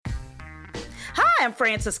I'm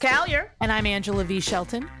Frances Callier. And I'm Angela V.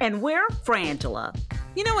 Shelton. And we're Frangela.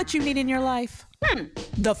 You know what you need in your life?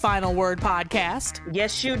 The Final Word podcast.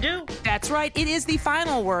 Yes, you do. That's right. It is the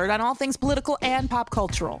final word on all things political and pop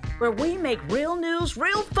cultural. Where we make real news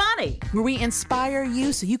real funny. Where we inspire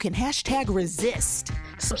you so you can #resist.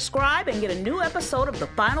 Subscribe and get a new episode of the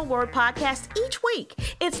Final Word podcast each week.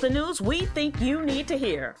 It's the news we think you need to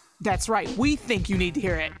hear. That's right. We think you need to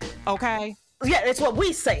hear it. Okay? Yeah, it's what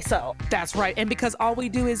we say so. That's right. And because all we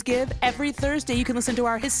do is give, every Thursday you can listen to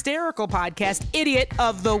our hysterical podcast, Idiot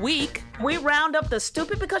of the Week. We round up the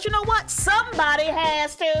stupid because you know what? Somebody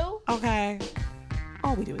has to. Okay.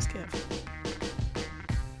 All we do is give.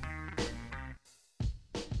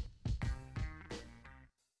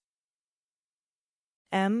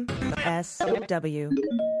 MSW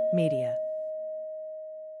Media.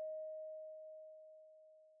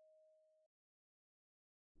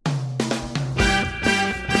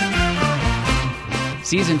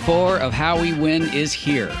 Season 4 of How We Win is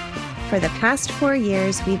here. For the past 4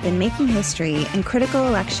 years, we've been making history in critical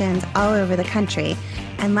elections all over the country.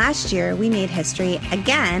 And last year, we made history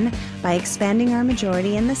again by expanding our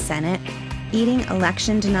majority in the Senate, beating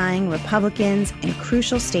election-denying Republicans in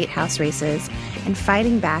crucial state house races, and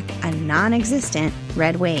fighting back a non-existent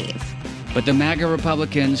red wave. But the MAGA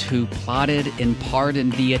Republicans who plotted and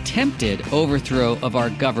pardoned the attempted overthrow of our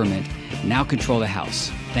government now control the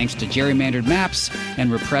House, thanks to gerrymandered maps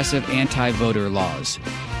and repressive anti-voter laws.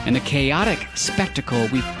 And the chaotic spectacle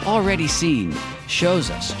we've already seen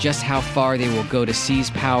shows us just how far they will go to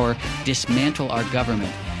seize power, dismantle our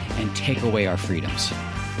government, and take away our freedoms.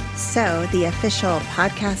 So, the official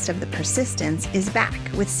podcast of the Persistence is back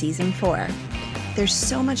with Season 4. There's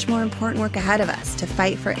so much more important work ahead of us to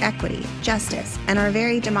fight for equity, justice, and our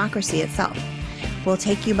very democracy itself. We'll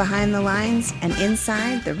take you behind the lines and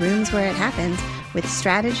inside the rooms where it happens with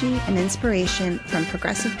strategy and inspiration from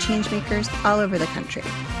progressive changemakers all over the country.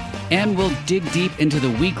 And we'll dig deep into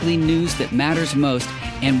the weekly news that matters most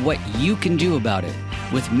and what you can do about it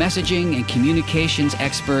with messaging and communications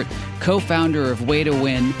expert, co-founder of Way to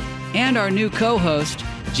Win, and our new co-host,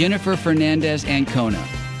 Jennifer Fernandez-Ancona.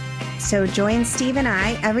 So join Steve and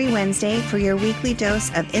I every Wednesday for your weekly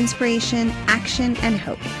dose of inspiration, action, and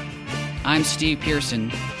hope. I'm Steve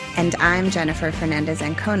Pearson. And I'm Jennifer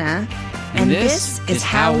Fernandez-Ancona. And this is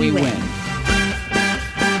How We Win.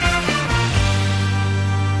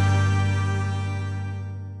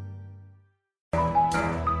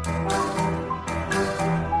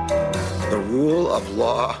 The rule of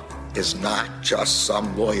law is not just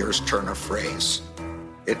some lawyer's turn of phrase.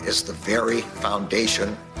 It is the very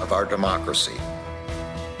foundation of our democracy.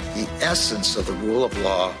 The essence of the rule of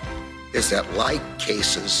law is that like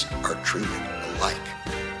cases are treated alike.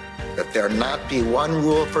 That there not be one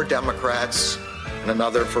rule for Democrats and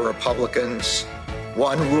another for Republicans,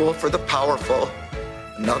 one rule for the powerful,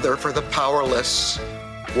 another for the powerless,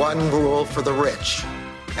 one rule for the rich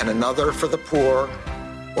and another for the poor,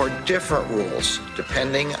 or different rules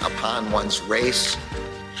depending upon one's race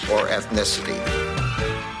or ethnicity.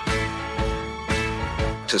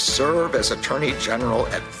 To serve as Attorney General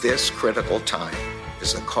at this critical time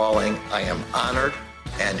is a calling I am honored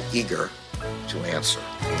and eager to answer.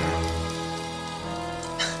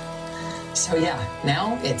 So yeah,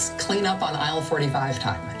 now it's clean up on aisle 45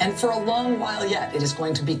 time. And for a long while yet, it is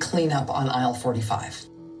going to be clean up on aisle 45.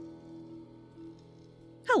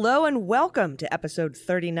 Hello and welcome to episode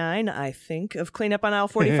 39, I think, of Clean Up on Aisle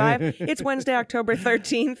 45. It's Wednesday, October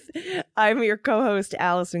 13th. I'm your co-host,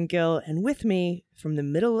 Allison Gill, and with me from the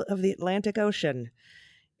middle of the Atlantic Ocean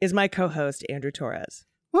is my co-host, Andrew Torres.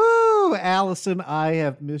 Woo! Allison, I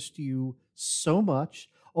have missed you so much.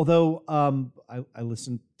 Although I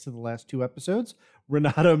listened to the last 2 episodes,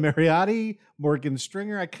 Renato Mariotti, Morgan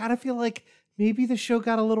Stringer, I kind of feel like maybe the show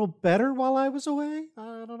got a little better while I was away.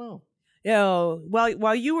 I don't know. You know,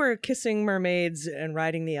 while you were kissing mermaids and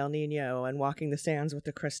riding the El Nino and walking the sands with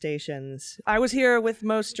the crustaceans, I was here with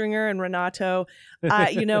Mo Stringer and Renato.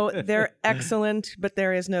 They're excellent, but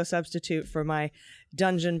there is no substitute for my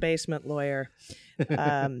dungeon basement lawyer.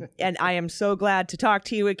 And I am so glad to talk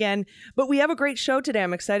to you again. But we have a great show today.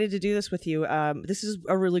 I'm excited to do this with you. This is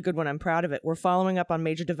a really good one. I'm proud of it. We're following up on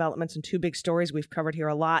major developments and 2 big stories we've covered here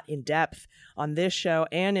a lot in depth on this show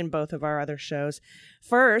and in both of our other shows.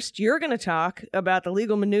 First, you're going to talk about the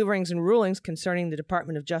legal maneuverings and rulings concerning the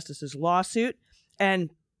Department of Justice's lawsuit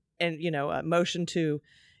and a motion to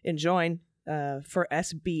enjoin for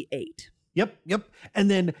SB 8. Yep. And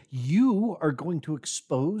then you are going to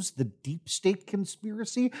expose the deep state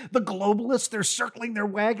conspiracy. The globalists, they're circling their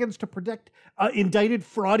wagons to protect indicted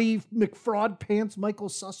fraudy McFraud Pants Michael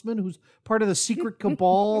Sussman, who's part of the secret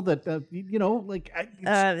cabal that,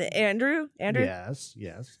 Andrew? Yes.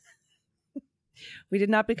 We did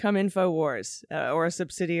not become InfoWars or a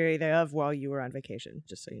subsidiary thereof while you were on vacation,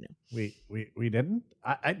 just so you know. We didn't?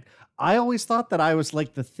 I always thought that I was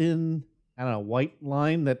like the thin, white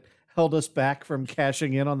line that held us back from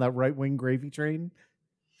cashing in on that right-wing gravy train.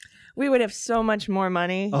 We would have so much more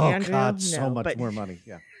money, Oh, Andrew. God, so much more money,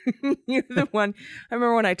 yeah. You're the one. I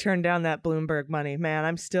remember when I turned down that Bloomberg money. Man,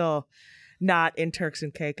 I'm still not in Turks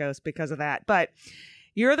and Caicos because of that. But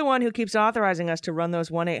you're the one who keeps authorizing us to run those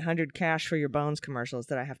 1-800 Cash for Your Bones commercials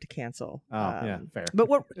that I have to cancel. Yeah, fair. But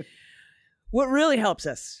what really helps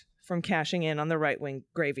us from cashing in on the right-wing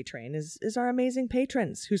gravy train is our amazing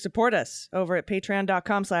patrons who support us over at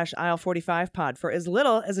patreon.com/aisle45pod for as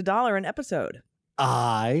little as $1 an episode.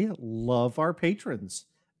 I love our patrons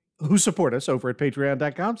who support us over at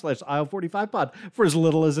patreon.com/aisle45pod for as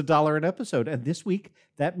little as $1 an episode. And this week,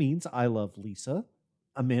 that means I love Lisa,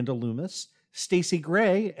 Amanda Loomis, Stacey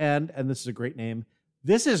Gray, and this is a great name.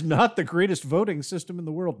 This is not the greatest voting system in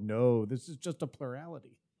the world. No, this is just a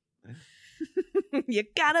plurality. You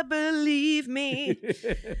gotta believe me.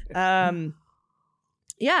 Yeah,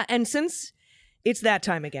 and since it's that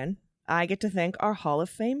time again, I get to thank our Hall of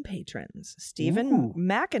Fame patrons. Stephen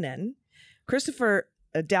Mackinnon, Christopher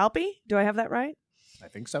Dalpy, do I have that right? I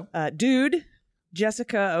think so. Dude,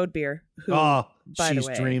 Jessica Odebeer, who, by the way, she's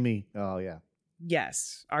dreamy. Oh, yeah.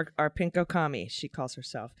 Yes, our Pinko Kami, she calls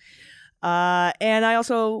herself. And I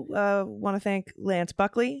also want to thank Lance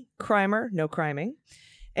Buckley, Crimer, no criming.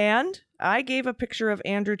 And I gave a picture of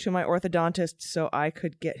Andrew to my orthodontist so I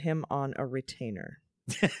could get him on a retainer.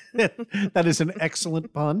 That is an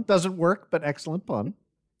excellent pun. Doesn't work, but excellent pun.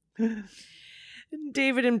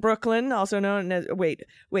 David in Brooklyn, also known as... Wait.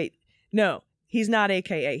 No, he's not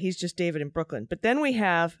AKA. He's just David in Brooklyn. But then we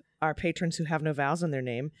have our patrons who have no vowels in their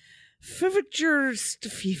name.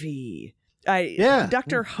 Fifi.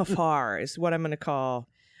 Dr. Huffar is what I'm going to call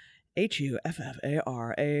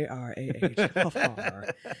Huffararah.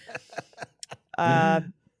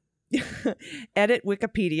 Huffar. Edit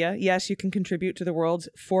Wikipedia. Yes, you can contribute to the world's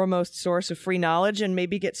foremost source of free knowledge and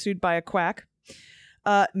maybe get sued by a quack.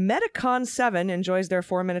 Metacon7 enjoys their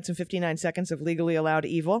 4 minutes and 59 seconds of legally allowed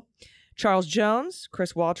evil. Charles Jones,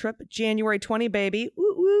 Chris Waltrip, January 20 baby,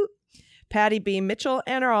 woo woo, Patty B. Mitchell,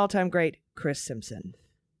 and our all-time great Chris Simpson.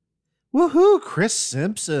 Woohoo, Chris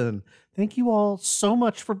Simpson. Thank you all so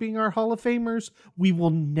much for being our Hall of Famers. We will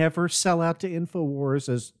never sell out to InfoWars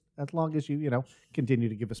as long as you continue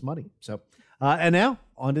to give us money. So, and now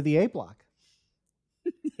on to the A block.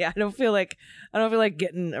 Yeah, I don't feel like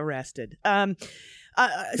getting arrested.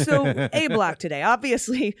 So A block today.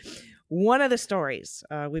 Obviously, one of the stories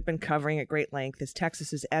we've been covering at great length is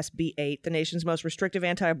Texas's SB 8, the nation's most restrictive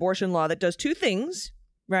anti-abortion law that does two things,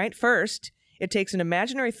 right? First, it takes an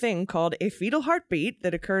imaginary thing called a fetal heartbeat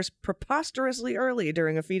that occurs preposterously early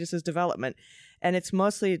during a fetus's development. And it's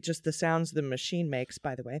mostly just the sounds the machine makes,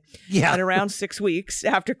 by the way. Yeah. At around 6 weeks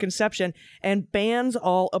after conception, and bans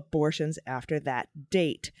all abortions after that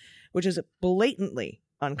date, which is blatantly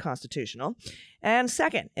unconstitutional. And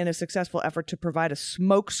second, in a successful effort to provide a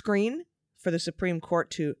smokescreen for the Supreme Court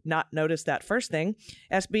to not notice that first thing,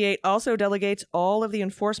 SB 8 also delegates all of the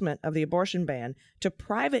enforcement of the abortion ban to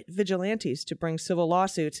private vigilantes to bring civil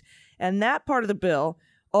lawsuits. And that part of the bill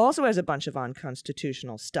also has a bunch of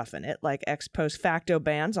unconstitutional stuff in it, like ex post facto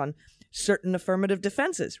bans on certain affirmative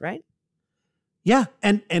defenses, right? Yeah,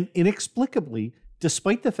 and inexplicably,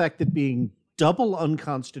 despite the fact that being double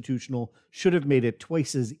unconstitutional should have made it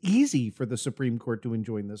twice as easy for the Supreme Court to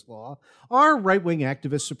enjoin this law, our right-wing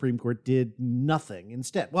activist Supreme Court did nothing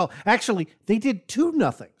instead. Well, actually, they did two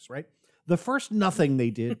nothings, right? The first nothing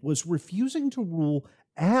they did was refusing to rule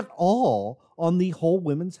at all on the Whole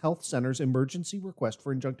Women's Health Center's emergency request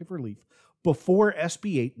for injunctive relief before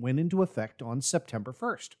SB 8 went into effect on September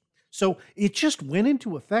 1st. So it just went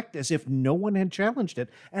into effect as if no one had challenged it.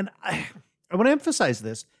 And I want to emphasize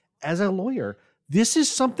this. As a lawyer, this is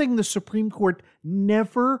something the Supreme Court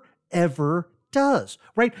never, ever does,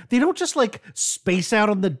 right? They don't just space out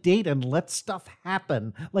on the date and let stuff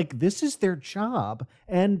happen. This is their job,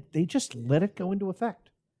 and they just let it go into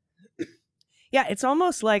effect. Yeah, it's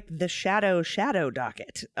almost like the shadow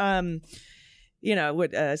docket. I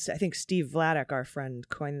think Steve Vladeck, our friend,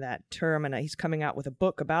 coined that term, and he's coming out with a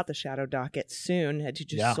book about the shadow docket soon. Had you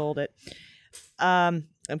just sold it? I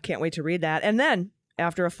can't wait to read that. And then,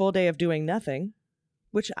 after a full day of doing nothing,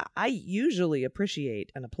 which I usually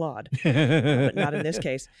appreciate and applaud, but not in this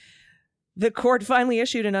case. The court finally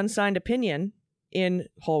issued an unsigned opinion in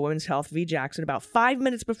Whole Women's Health v. Jackson about 5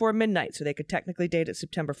 minutes before midnight, so they could technically date it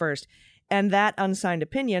September 1st. And that unsigned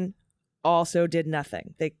opinion also did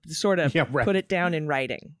nothing. They sort of put it down in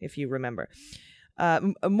writing, if you remember.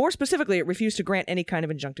 More specifically, it refused to grant any kind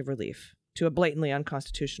of injunctive relief to a blatantly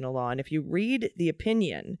unconstitutional law. And if you read the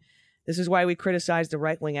opinion, this is why we criticize the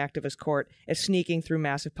right-wing activist court as sneaking through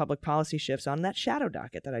massive public policy shifts on that shadow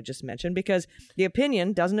docket that I just mentioned, because the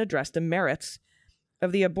opinion doesn't address the merits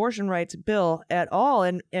of the abortion rights bill at all.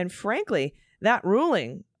 And frankly, that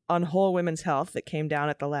ruling on Whole Women's Health that came down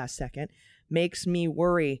at the last second makes me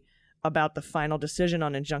worry about the final decision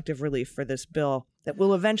on injunctive relief for this bill that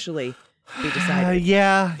will eventually be decided.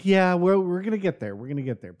 We're gonna get there.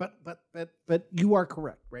 But you are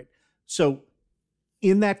correct, right? So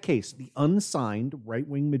in that case, the unsigned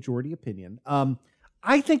right-wing majority opinion,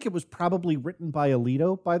 I think it was probably written by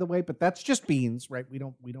Alito, by the way, but that's just beans, right? We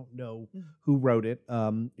don't know who wrote it.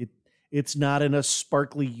 It's not in a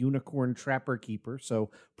sparkly unicorn trapper keeper, so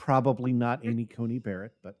probably not Amy Coney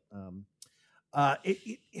Barrett, but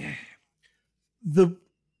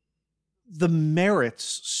the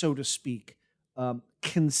merits, so to speak,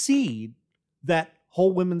 concede that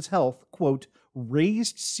Whole Women's Health, quote,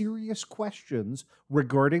 raised serious questions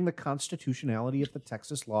regarding the constitutionality of the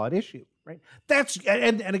Texas law at issue, right? That's,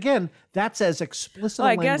 and again, that's as explicit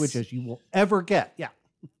language as you will ever get. Yeah.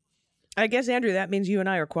 I guess, Andrew, that means you and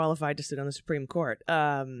I are qualified to sit on the Supreme Court,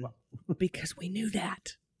 because we knew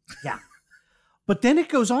that. Yeah. But then it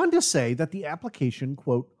goes on to say that the application,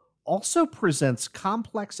 quote, also presents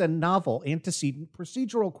complex and novel antecedent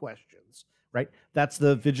procedural questions, right? That's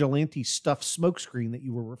the vigilante stuff smokescreen that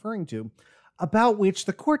you were referring to, about which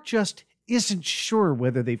the court just isn't sure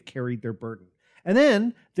whether they've carried their burden. And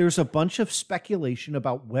then there's a bunch of speculation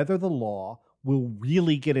about whether the law will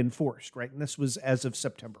really get enforced, right? And this was as of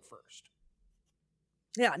September 1st.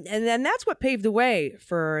 Yeah, and then that's what paved the way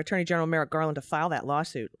for Attorney General Merrick Garland to file that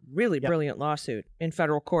lawsuit, really brilliant lawsuit in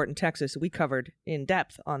federal court in Texas that we covered in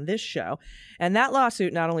depth on this show. And that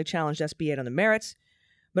lawsuit not only challenged SB 8 on the merits,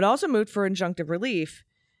 but also moved for injunctive relief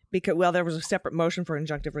because, well, there was a separate motion for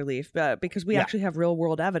injunctive relief because we actually have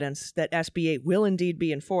real-world evidence that SB 8 will indeed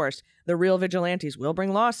be enforced. The real vigilantes will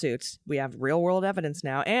bring lawsuits. We have real-world evidence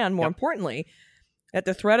now. And more importantly, that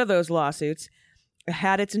the threat of those lawsuits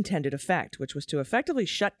had its intended effect, which was to effectively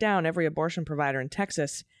shut down every abortion provider in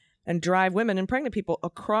Texas and drive women and pregnant people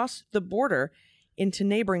across the border into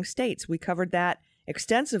neighboring states. We covered that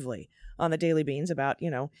extensively on the Daily Beans about,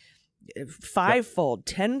 fivefold,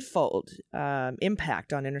 tenfold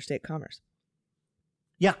impact on interstate commerce.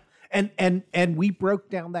 Yeah. And we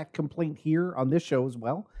broke down that complaint here on this show as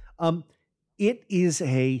well. It is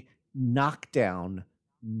a knockdown,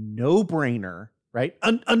 no-brainer, right?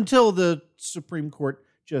 Until the Supreme Court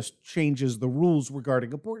just changes the rules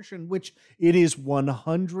regarding abortion, which it is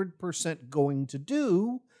 100% going to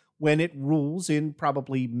do when it rules in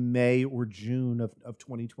probably May or June of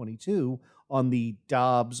 2022 on the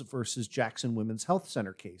Dobbs versus Jackson Women's Health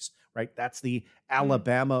Center case, right? That's the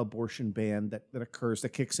Alabama abortion ban that occurs, that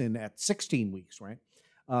kicks in at 16 weeks, right?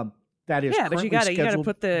 That is but you gotta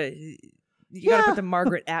put the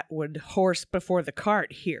Margaret Atwood horse before the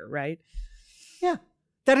cart here, right? Yeah,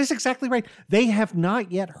 that is exactly right. They have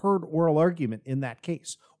not yet heard oral argument in that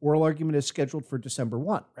case. Oral argument is scheduled for December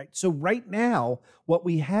 1, right? So right now, what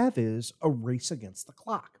we have is a race against the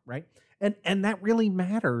clock, right? And that really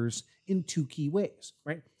matters in two key ways,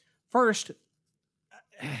 right? First,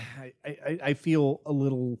 I feel a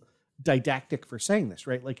little didactic for saying this,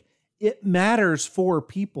 right? Like, it matters for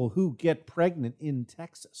people who get pregnant in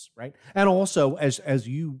Texas, right? And also, as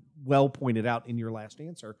you well pointed out in your last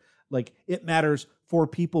answer, like, it matters for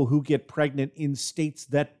people who get pregnant in states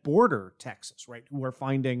that border Texas, right? Who are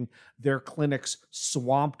finding their clinics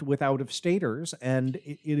swamped with out-of-staters, and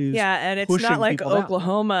it is and it's not like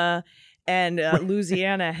Oklahoma and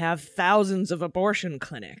Louisiana have thousands of abortion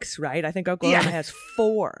clinics, right? I think Oklahoma has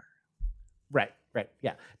 4. Right.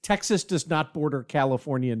 Yeah, Texas does not border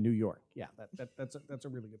California and New York. Yeah, that's a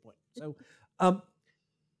really good point. So,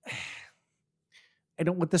 I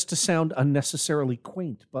don't want this to sound unnecessarily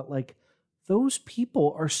quaint, but like, those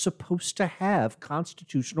people are supposed to have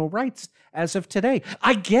constitutional rights as of today.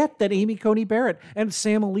 I get that Amy Coney Barrett and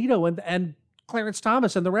Sam Alito and Clarence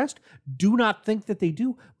Thomas and the rest do not think that they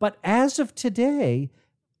do, but as of today,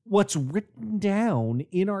 what's written down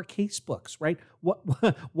in our case books, right?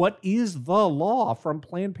 What is the law from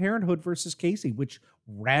Planned Parenthood versus Casey, which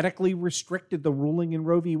radically restricted the ruling in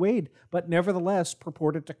Roe v. Wade, but nevertheless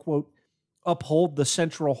purported to, quote, uphold the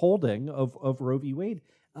central holding of Roe v. Wade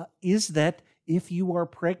is that if you are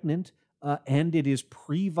pregnant and it is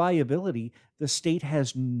pre-viability, the state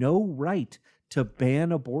has no right to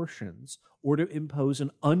ban abortions or to impose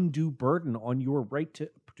an undue burden on your right to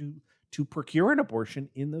procure an abortion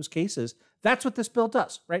in those cases. That's what this bill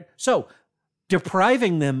does, right? So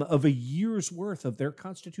depriving them of a year's worth of their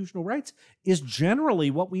constitutional rights is generally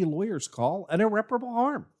what we lawyers call an irreparable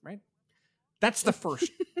harm, right? That's the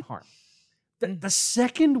first harm. The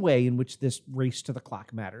second way in which this race to the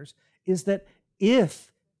clock matters is that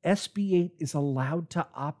if SB 8 is allowed to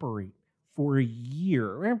operate for a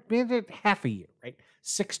year, half a year, right?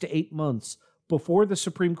 6 to 8 months before the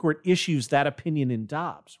Supreme Court issues that opinion in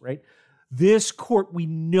Dobbs, right? This court, we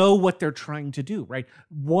know what they're trying to do, right?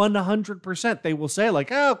 100% they will say like,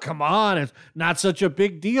 oh, come on, it's not such a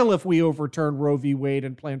big deal if we overturn Roe v. Wade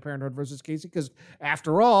and Planned Parenthood versus Casey, because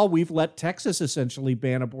after all, we've let Texas essentially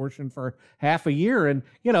ban abortion for half a year. And,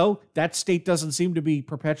 that state doesn't seem to be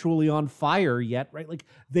perpetually on fire yet, right? Like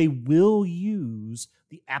they will use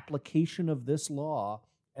the application of this law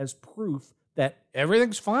as proof that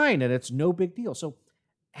everything's fine and it's no big deal. So,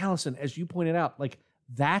 Allison, as you pointed out, like,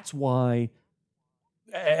 that's why,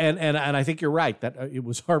 and I think you're right, that it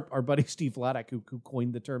was our buddy Steve Vladeck who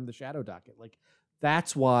coined the term the shadow docket. Like,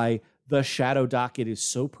 that's why the shadow docket is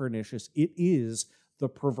so pernicious. It is the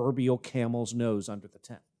proverbial camel's nose under the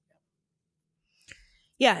tent.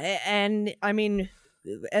 Yeah, and I mean,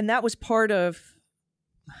 and that was part of,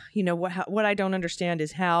 what I don't understand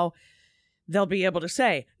is how they'll be able to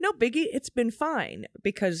say, no biggie, it's been fine.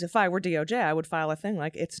 Because if I were DOJ, I would file a thing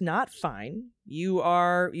like, it's not fine. You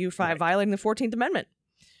violating the 14th Amendment.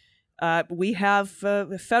 We have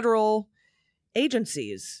federal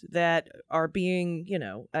agencies that are being,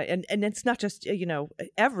 and it's not just,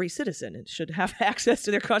 every citizen should have access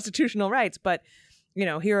to their constitutional rights. But,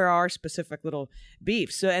 here are our specific little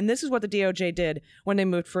beefs. So, and this is what the DOJ did when they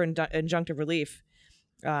moved for injunctive relief.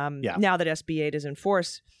 Now that SB 8 is in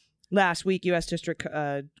force. Last week, U.S. District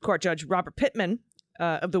Court Judge Robert Pittman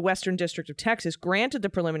of the Western District of Texas granted the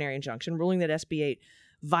preliminary injunction, ruling that SB 8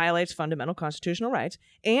 violates fundamental constitutional rights,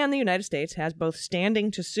 and the United States has both standing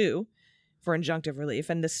to sue for injunctive relief,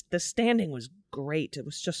 and the standing was great. It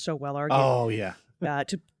was just so well argued. Oh, yeah.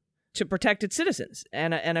 To protect its citizens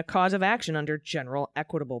and a cause of action under general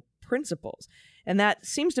equitable principles. And that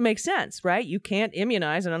seems to make sense, right? You can't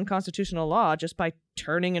immunize an unconstitutional law just by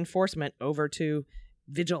turning enforcement over to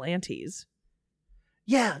vigilantes.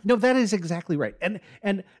 Yeah, no, that is exactly right.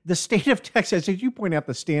 And the state of Texas, as you point out,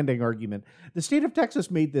 the standing argument, the state of Texas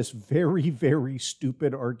made this very, very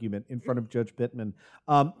stupid argument in front of Judge Pittman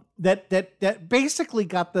that basically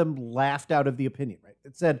got them laughed out of the opinion, right?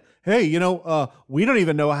 It said, hey, we don't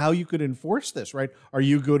even know how you could enforce this, right? Are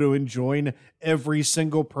you going to enjoin every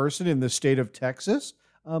single person in the state of Texas?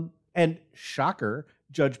 And shocker,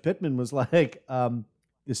 Judge Pittman was like,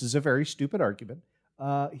 this is a very stupid argument.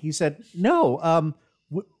 He said, no,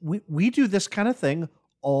 we do this kind of thing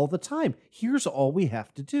all the time. Here's all we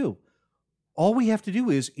have to do. All we have to do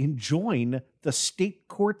is enjoin the state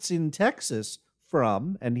courts in Texas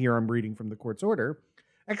from, and here I'm reading from the court's order,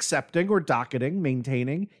 accepting or docketing,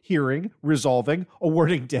 maintaining, hearing, resolving,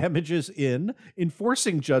 awarding damages in,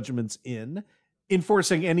 enforcing judgments in,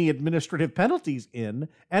 enforcing any administrative penalties in,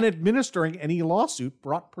 and administering any lawsuit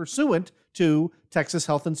brought pursuant to Texas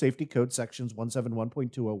Health and Safety Code sections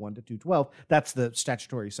 171.201 to 212. That's the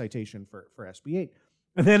statutory citation for SB 8.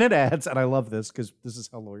 And then it adds, and I love this because this is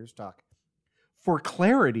how lawyers talk, for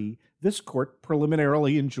clarity, this court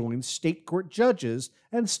preliminarily enjoins state court judges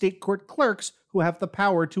and state court clerks who have the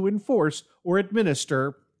power to enforce or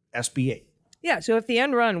administer SB 8. Yeah, so if the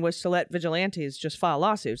end run was to let vigilantes just file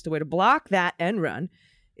lawsuits, the way to block that end run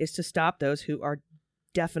is to stop those who are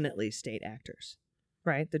definitely state actors,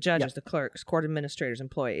 right? The judges, the clerks, court administrators,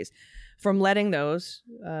 employees, from letting those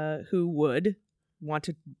who would want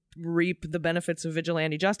to reap the benefits of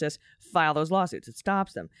vigilante justice file those lawsuits. It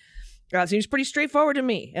stops them. It seems pretty straightforward to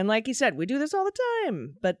me. And like you said, we do this all the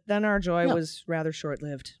time. But then our joy was rather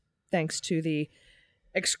short-lived, thanks to the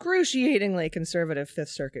excruciatingly conservative Fifth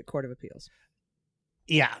Circuit Court of Appeals.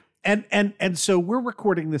 Yeah. And so we're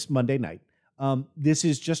recording this Monday night. This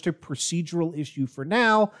is just a procedural issue for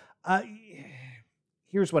now.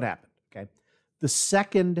 Here's what happened, okay? The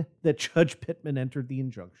second that Judge Pittman entered the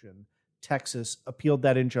injunction, Texas appealed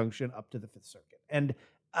that injunction up to the Fifth Circuit. And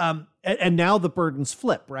now the burdens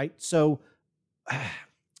flip, right? So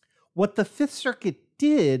what the Fifth Circuit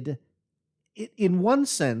did, in one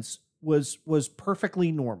sense, was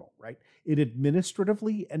perfectly normal, right? It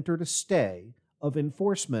administratively entered a stay of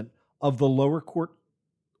enforcement of the lower court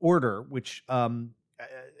order, which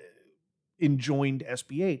enjoined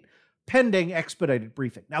SB 8 pending expedited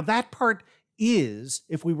briefing. Now, that part is,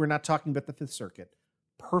 if we were not talking about the Fifth Circuit,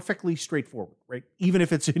 perfectly straightforward, right? Even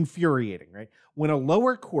if it's infuriating, right? When a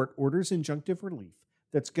lower court orders injunctive relief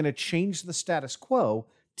that's going to change the status quo,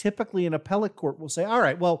 typically an appellate court will say, all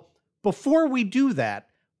right, well, before we do that,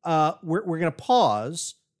 we're going to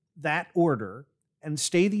pause that order and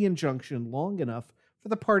stay the injunction long enough for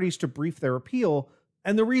the parties to brief their appeal.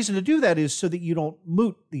 And the reason to do that is so that you don't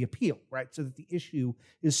moot the appeal, right? So that the issue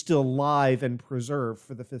is still live and preserved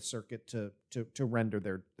for the Fifth Circuit to render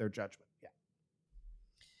their judgment. Yeah.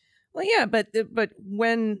 Well, yeah, but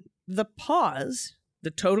when the pause, the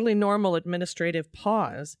totally normal administrative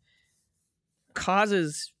pause,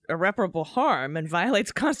 causes irreparable harm and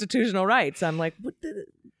violates constitutional rights, I'm like, what the...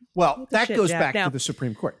 Well, that shit, goes Jack. back to the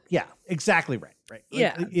Supreme Court. Yeah, exactly right. Right.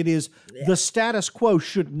 Yeah. It is the status quo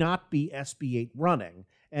should not be SB 8 running,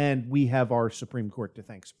 and we have our Supreme Court to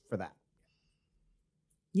thank for that.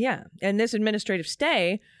 Yeah, and this administrative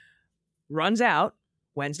stay runs out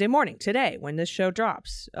Wednesday morning, today, when this show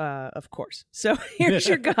drops, of course. So here's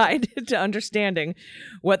your guide to understanding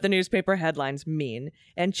what the newspaper headlines mean.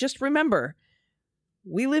 And just remember,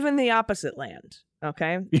 we live in the opposite land,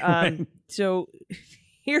 okay? So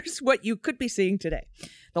here's what you could be seeing today.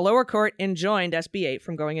 The lower court enjoined SB 8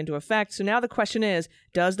 from going into effect. So now the question is,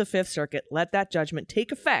 does the Fifth Circuit let that judgment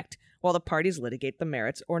take effect while the parties litigate the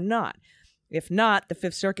merits or not? If not, the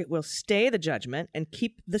Fifth Circuit will stay the judgment and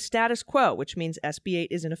keep the status quo, which means SB 8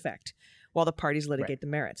 is in effect while the parties litigate the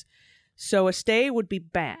merits. So a stay would be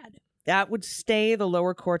bad. That would stay the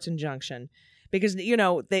lower court's injunction because,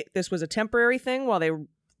 this was a temporary thing while they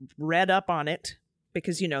read up on it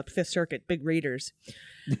because, the Fifth Circuit, big readers.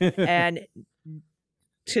 And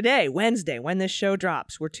today, Wednesday, when this show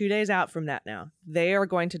drops, we're 2 days out from that now. They are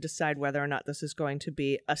going to decide whether or not this is going to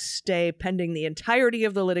be a stay pending the entirety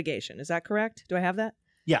of the litigation. Is that correct? Do I have that?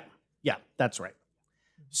 Yeah, that's right.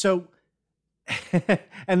 So,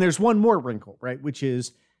 and there's one more wrinkle, right? Which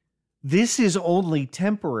is, this is only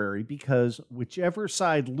temporary because whichever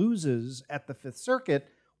side loses at the Fifth Circuit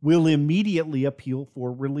will immediately appeal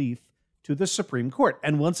for relief to the Supreme Court.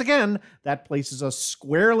 And once again, that places us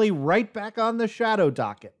squarely right back on the shadow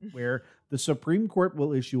docket, where the Supreme Court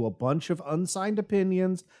will issue a bunch of unsigned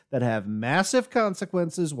opinions that have massive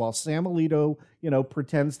consequences while Sam Alito,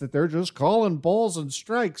 pretends that they're just calling balls and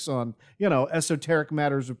strikes on, esoteric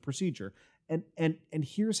matters of procedure. And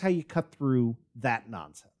here's how you cut through that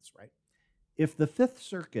nonsense, right? If the Fifth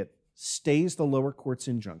Circuit stays the lower court's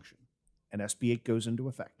injunction and SB 8 goes into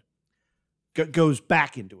effect, goes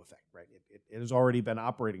back into effect, right? It has already been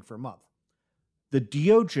operating for a month. The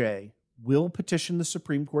DOJ will petition the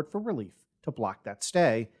Supreme Court for relief to block that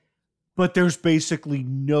stay, but there's basically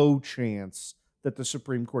no chance that the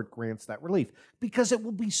Supreme Court grants that relief because it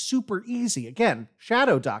will be super easy. Again,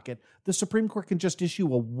 shadow docket, the Supreme Court can just issue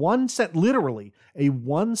literally a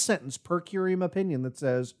one sentence per curiam opinion that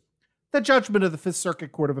says, the judgment of the Fifth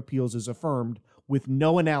Circuit Court of Appeals is affirmed with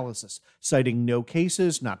no analysis, citing no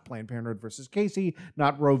cases, not Planned Parenthood versus Casey,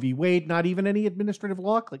 not Roe v. Wade, not even any administrative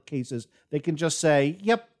law cases. They can just say,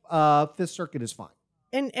 yep, Fifth Circuit is fine.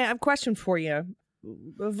 And I have a question for you.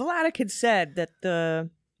 Vladeck had said that the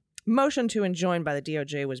motion to enjoin by the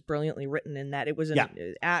DOJ was brilliantly written in that it was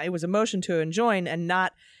it was a motion to enjoin and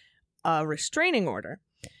not a restraining order.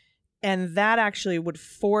 And that actually would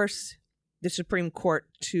force the Supreme Court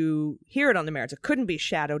to hear it on the merits. It couldn't be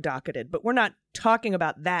shadow docketed, but we're not talking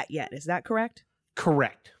about that yet. Is that correct?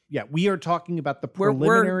 Correct. Yeah, we are talking about the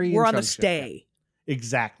preliminary We're on the stay. Yeah.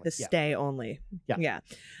 Exactly. The stay only. Yeah.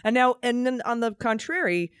 And then on the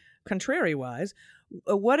contrary-wise,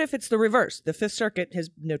 what if it's the reverse? The Fifth Circuit has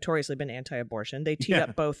notoriously been anti-abortion. They teed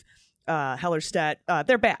up both Hellerstedt.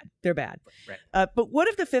 They're bad. Right. But what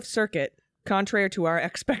if the Fifth Circuit, contrary to our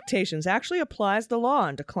expectations, actually applies the law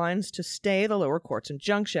and declines to stay the lower court's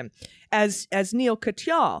injunction, as Neil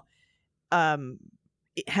Katyal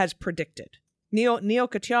has predicted? Neil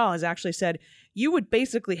Katyal has actually said, you would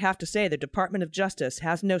basically have to say the Department of Justice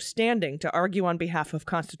has no standing to argue on behalf of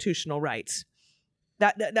constitutional rights.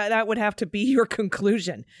 That would have to be your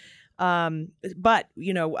conclusion. But,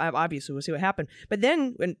 obviously we'll see what happens. But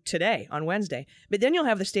then today, on Wednesday, you'll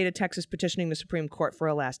have the state of Texas petitioning the Supreme Court for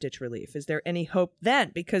a last-ditch relief. Is there any hope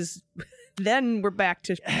then? Because then we're back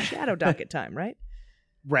to shadow docket time, right?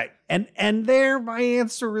 Right. And there my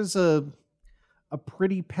answer is a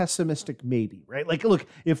pretty pessimistic maybe, right? Like, look,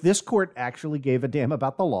 if this court actually gave a damn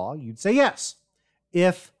about the law, you'd say yes.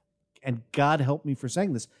 And God help me for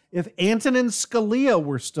saying this, if Antonin Scalia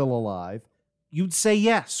were still alive, you'd say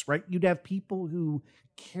yes, right? You'd have people who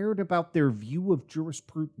cared about their view of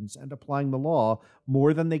jurisprudence and applying the law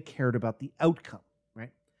more than they cared about the outcome,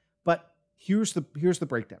 right? But here's the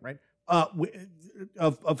breakdown, right?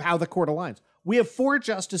 Of how the court aligns. We have 4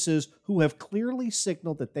 justices who have clearly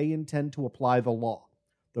signaled that they intend to apply the law.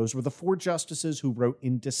 Those were the 4 justices who wrote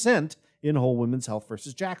in dissent in Whole Women's Health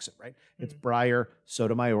versus Jackson, right? It's Breyer,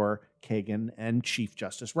 Sotomayor, Kagan, and Chief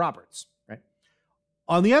Justice Roberts, right?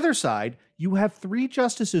 On the other side, you have 3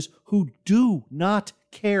 justices who do not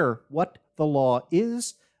care what the law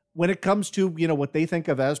is when it comes to, what they think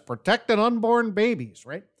of as protecting unborn babies,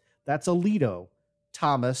 right? That's Alito,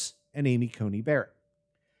 Thomas, and Amy Coney Barrett.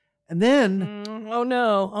 And then... Oh,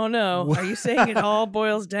 no. Are you saying it all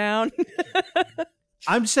boils down?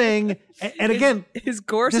 I'm saying, and again... Is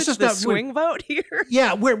Gorsuch the swing vote here?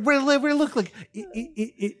 Yeah, we look like...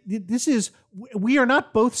 this is... We are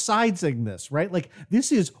not both sidesing this, right? Like,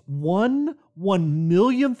 this is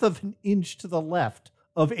 1/1,000,000th of an inch to the left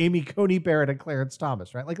of Amy Coney Barrett and Clarence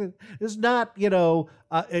Thomas, right? Like, it's not, the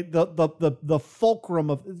fulcrum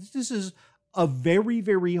of... This is a very,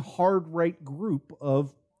 very hard right group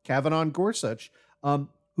of Kavanaugh and Gorsuch who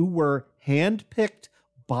were handpicked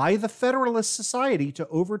by the Federalist Society to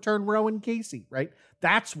overturn Roe and Casey, right?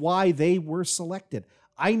 That's why they were selected.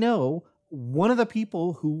 I know one of the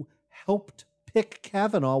people who helped pick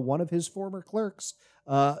Kavanaugh, one of his former clerks,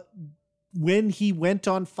 when he went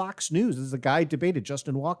on Fox News, as a guy debated,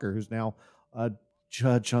 Justin Walker, who's now a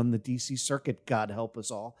judge on the D.C. Circuit, God help us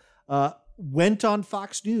all, went on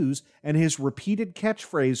Fox News, and his repeated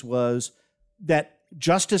catchphrase was that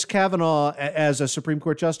Justice Kavanaugh, as a Supreme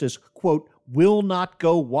Court justice, quote, will not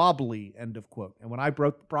go wobbly, end of quote. And when I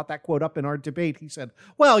brought that quote up in our debate, he said,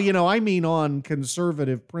 well, I mean on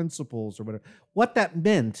conservative principles or whatever. What that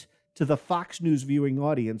meant to the Fox News viewing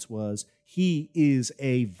audience was he is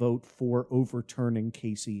a vote for overturning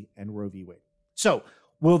Casey and Roe v. Wade. So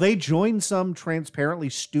will they join some transparently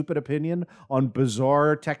stupid opinion on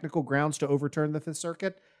bizarre technical grounds to overturn the Fifth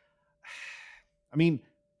Circuit? I mean,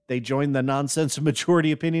 they joined the nonsense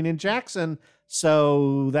majority opinion in Jackson,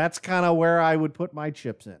 so that's kind of where I would put my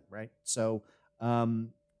chips in, right? So,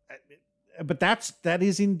 but that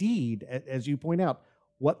is indeed, as you point out,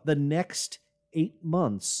 what the next 8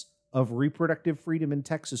 months of reproductive freedom in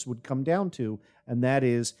Texas would come down to, and that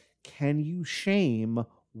is, can you shame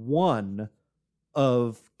one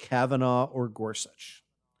of Kavanaugh or Gorsuch?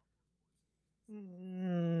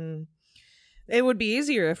 It would be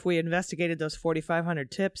easier if we investigated those 4,500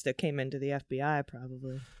 tips that came into the FBI,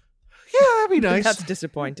 probably. Yeah, that'd be nice. That's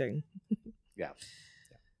disappointing. Yeah.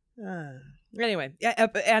 Anyway,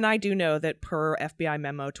 and I do know that per FBI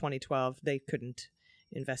memo 2012, they couldn't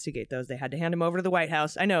investigate those. They had to hand them over to the White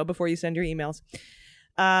House. I know, before you send your emails.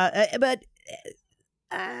 But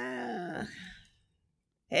hey,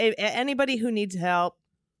 anybody who needs help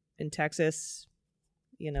in Texas,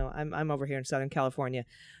 I'm over here in Southern California.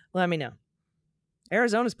 Let me know.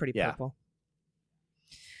 Arizona's pretty purple.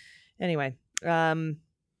 Anyway,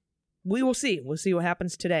 we will see. We'll see what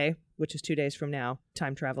happens today, which is 2 days from now.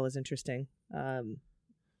 Time travel is interesting. And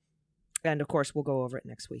of course, we'll go over it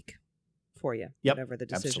next week for you, whatever the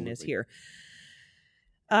decision is here.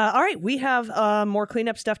 All right, we have more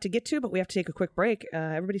cleanup stuff to get to, but we have to take a quick break.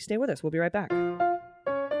 Everybody stay with us. We'll be right back.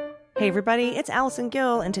 Hey, everybody, it's Allison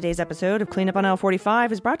Gill, and today's episode of Cleanup on Aisle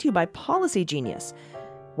 45 is brought to you by Policy Genius.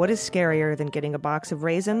 What is scarier than getting a box of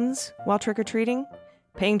raisins while trick-or-treating?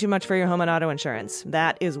 Paying too much for your home and auto insurance.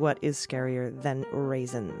 That is what is scarier than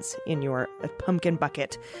raisins in your pumpkin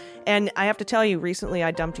bucket. And I have to tell you, recently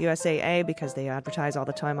I dumped USAA because they advertise all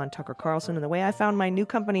the time on Tucker Carlson, and the way I found my new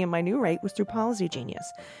company and my new rate was through Policy Genius.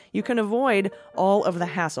 You can avoid all of the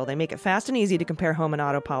hassle. They make it fast and easy to compare home and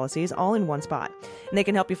auto policies all in one spot. And they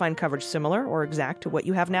can help you find coverage similar or exact to what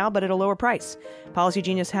you have now, but at a lower price. Policy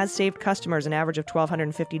Genius has saved customers an average of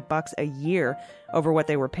 $1,250 a year over what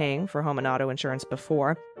they were paying for home and auto insurance before.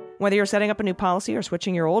 Whether you're setting up a new policy or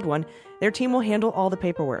switching your old one, their team will handle all the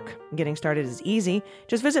paperwork. Getting started is easy.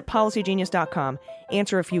 Just visit PolicyGenius.com,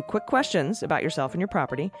 answer a few quick questions about yourself and your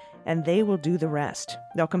property, and they will do the rest.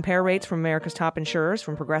 They'll compare rates from America's top insurers,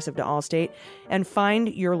 from Progressive to Allstate, and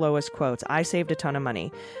find your lowest quotes. I saved a ton of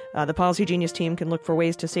money. The Policy Genius team can look for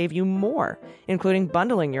ways to save you more, including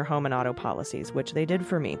bundling your home and auto policies, which they did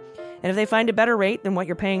for me. And if they find a better rate than what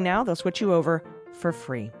you're paying now, they'll switch you over for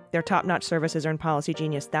free. Their top-notch services earn Policy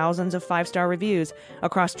Genius thousands of 5-star reviews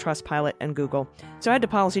across Trustpilot and Google. So head to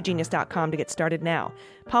PolicyGenius.com to get started now.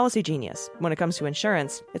 Policy Genius. When it comes to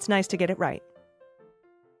insurance, it's nice to get it right.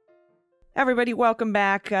 Everybody, welcome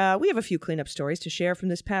back. We have a few cleanup stories to share from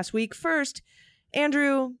this past week. First,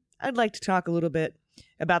 Andrew, I'd like to talk a little bit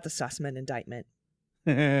about the Sussman indictment.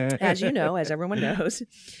 As you know, as everyone knows,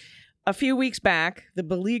 a few weeks back, the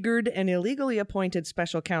beleaguered and illegally appointed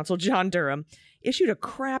special counsel John Durham issued a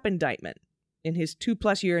crap indictment in his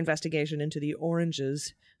 2+ year investigation into the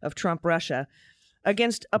oranges of Trump Russia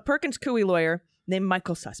against a Perkins Coie lawyer named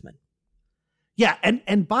Michael Sussman. Yeah,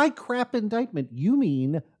 and by crap indictment, you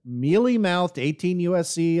mean mealy-mouthed 18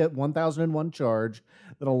 U.S.C. 1001 charge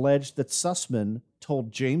that alleged that Sussman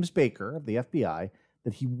told James Baker of the FBI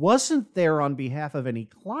that he wasn't there on behalf of any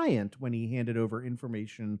client when he handed over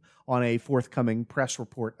information on a forthcoming press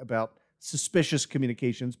report about suspicious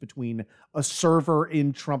communications between a server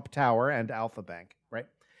in Trump Tower and Alpha Bank, right?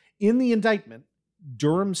 In the indictment,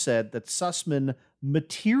 Durham said that Sussman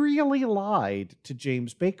materially lied to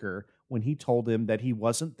James Baker when he told him that he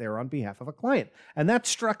wasn't there on behalf of a client. And that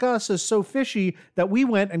struck us as so fishy that we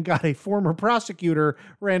went and got a former prosecutor,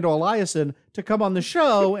 Randall Eliason, to come on the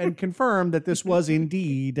show and confirm that this was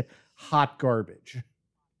indeed hot garbage.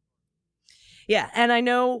 Yeah, and I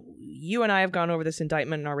know you and I have gone over this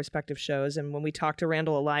indictment in our respective shows, and when we talked to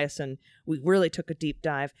Randall Eliason, we really took a deep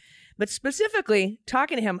dive. But specifically,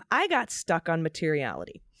 talking to him, I got stuck on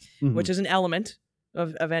materiality, which is an element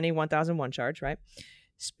of any 1001 charge, right?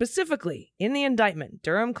 Specifically, in the indictment,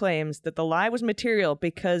 Durham claims that the lie was material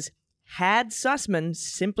because had Sussman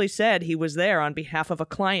simply said he was there on behalf of a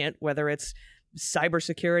client, whether it's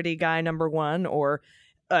cybersecurity guy number one or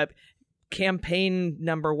campaign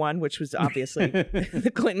number one, which was obviously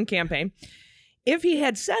the Clinton campaign, if he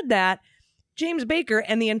had said that, James Baker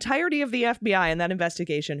and the entirety of the FBI in that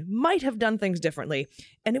investigation might have done things differently.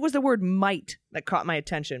 And it was the word might that caught my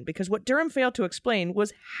attention, because what Durham failed to explain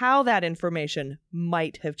was how that information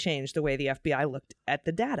might have changed the way the FBI looked at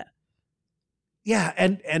the data. Yeah,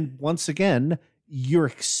 and once again, you're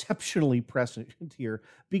exceptionally prescient here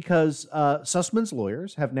because Sussman's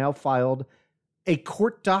lawyers have now filed a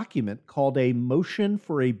court document called a motion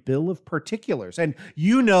for a bill of particulars. And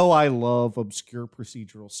you know I love obscure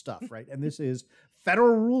procedural stuff, right? And this is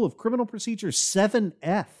Federal Rule of Criminal Procedure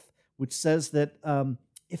 7F, which says that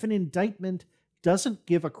if an indictment doesn't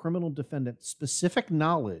give a criminal defendant specific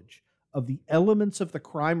knowledge of the elements of the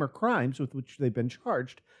crime or crimes with which they've been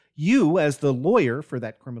charged, you, as the lawyer for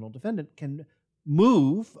that criminal defendant, can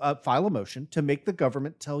file a motion to make the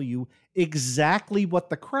government tell you exactly what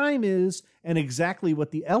the crime is and exactly what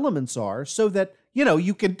the elements are so that, you know,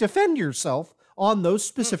 you can defend yourself on those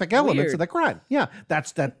specific elements of the crime. Yeah,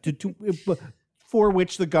 that's for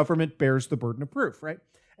which the government bears the burden of proof, right?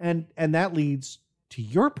 And that leads to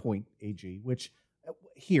your point, AG, which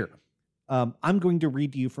here, I'm going to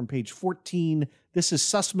read to you from page 14. This is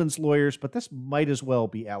Sussman's lawyers, but this might as well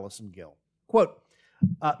be Allison Gill. Quote,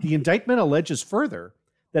 the indictment alleges further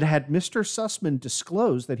that had Mr. Sussman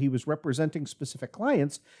disclosed that he was representing specific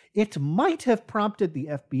clients, it might have prompted the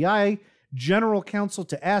FBI general counsel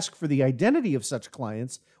to ask for the identity of such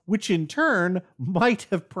clients, which in turn might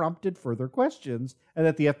have prompted further questions, and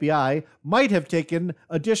that the FBI might have taken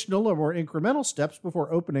additional or more incremental steps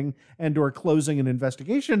before opening and or closing an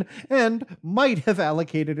investigation, and might have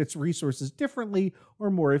allocated its resources differently or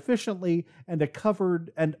more efficiently, and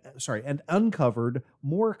uncovered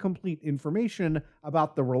more complete information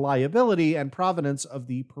about the reliability and provenance of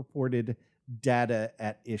the purported data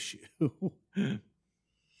at issue.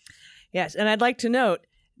 Yes, and I'd like to note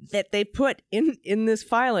that they put in this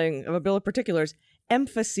filing of a bill of particulars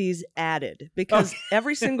emphases added, because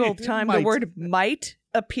every single time the word might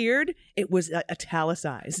appeared, it was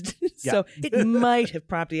italicized. So it might have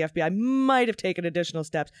prompted the FBI, might have taken additional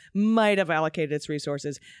steps, might have allocated its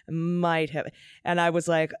resources, might have. And I was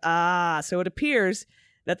like, so it appears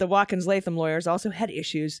that the Watkins-Latham lawyers also had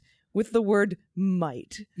issues with the word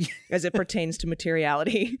might as it pertains to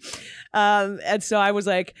materiality. And so I was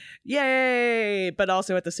like, yay! But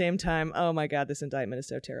also at the same time, oh my God, this indictment is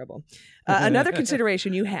so terrible. Another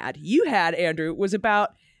consideration you had, Andrew, was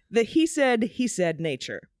about the he said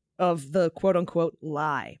nature of the quote unquote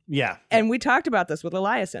lie. Yeah. And we talked about this with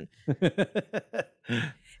Eliason.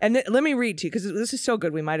 And let me read to you, because this is so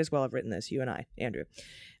good. We might as well have written this, you and I, Andrew.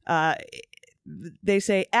 They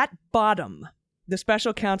say, at bottom, the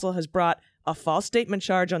special counsel has brought a false statement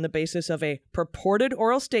charge on the basis of a purported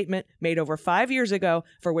oral statement made over 5 years ago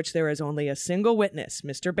for which there is only a single witness,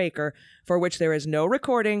 Mr. Baker, for which there is no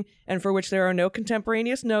recording, and for which there are no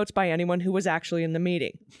contemporaneous notes by anyone who was actually in the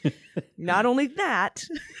meeting. Not only that,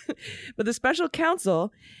 but the special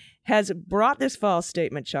counsel has brought this false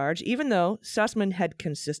statement charge, even though Sussman had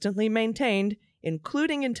consistently maintained,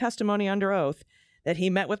 including in testimony under oath, that he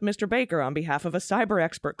met with Mr. Baker on behalf of a cyber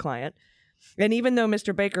expert client. And even though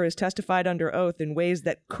Mr. Baker has testified under oath in ways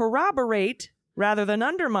that corroborate rather than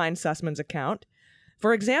undermine Sussman's account,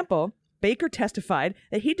 for example, Baker testified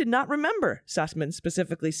that he did not remember Sussman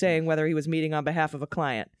specifically saying whether he was meeting on behalf of a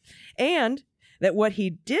client, and that what he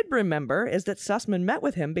did remember is that Sussman met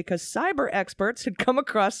with him because cyber experts had come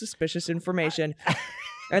across suspicious information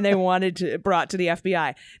and they wanted to brought to the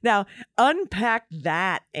FBI. Now, unpack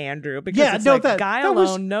that, Andrew, because it's like guy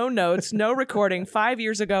alone, no notes, no recording, 5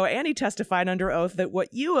 years ago, and he testified under oath that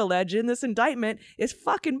what you allege in this indictment is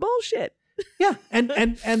fucking bullshit. Yeah, and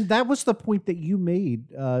that was the point that you made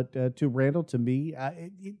to Randall, to me.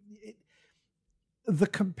 The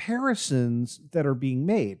comparisons that are being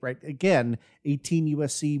made, right? Again, 18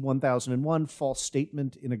 U.S.C. 1001, false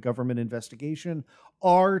statement in a government investigation,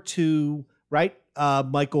 are to, right,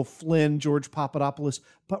 Michael Flynn, George Papadopoulos.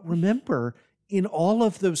 But remember, in all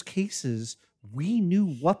of those cases, we knew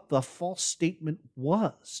what the false statement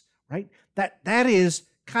was, right? That is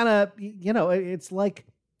kind of, it's like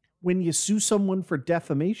when you sue someone for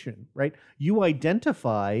defamation, right? You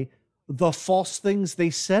identify the false things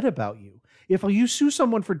they said about you. If you sue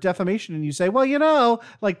someone for defamation and you say, well,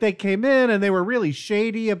 like they came in and they were really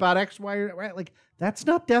shady about X, Y, right? Like that's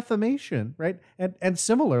not defamation, right? And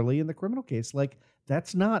similarly in the criminal case, like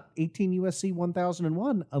that's not 18 U.S.C.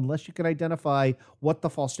 1001 unless you can identify what the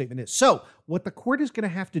false statement is. So what the court is going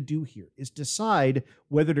to have to do here is decide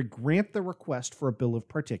whether to grant the request for a bill of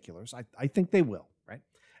particulars. I think they will, right?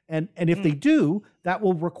 And if they do, that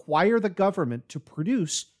will require the government to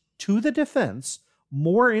produce to the defense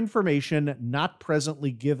more information not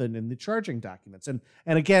presently given in the charging documents. And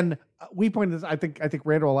again, we pointed this, I think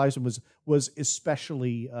Randall Eisen was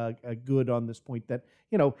especially good on this point that,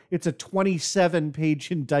 it's a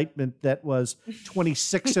 27-page indictment that was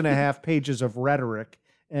 26 and a half pages of rhetoric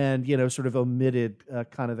and, sort of omitted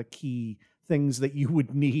kind of the key things that you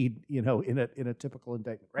would need, in a typical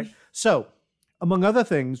indictment, right? So among other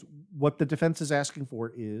things, what the defense is asking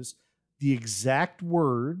for is the exact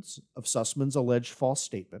words of Sussman's alleged false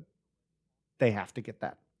statement. They have to get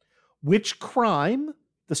that. Which crime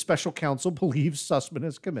the special counsel believes Sussman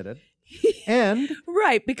has committed. And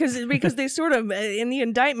right, because they sort of, in the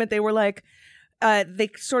indictment, they were like, they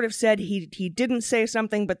sort of said he didn't say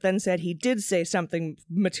something, but then said he did say something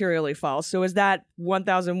materially false. So is that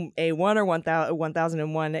 1000A1 or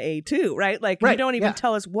 1001A2, right? Like, you don't even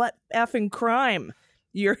tell us what effing crime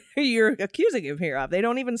you're accusing him here of. They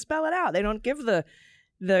don't even spell it out. They don't give the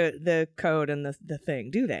code and the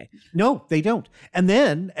thing, do they? No, they don't. And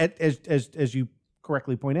then, as you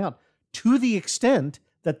correctly point out, to the extent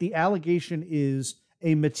that the allegation is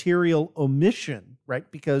a material omission,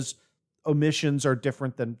 right? Because omissions are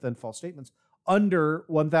different than false statements. Under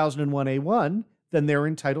 1001A1, then they're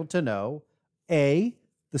entitled to know A,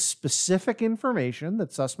 the specific information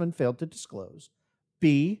that Sussman failed to disclose,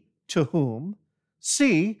 B, to whom,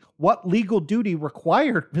 C, what legal duty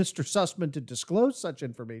required Mr. Sussman to disclose such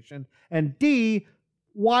information, and D,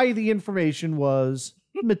 why the information was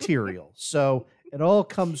material. So it all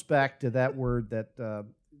comes back to that word that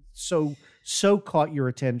so caught your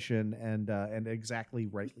attention and exactly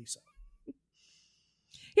rightly so.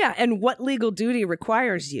 Yeah, and what legal duty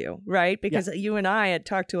requires you, right? Because you and I had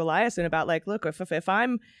talked to Eliason about, like, look, if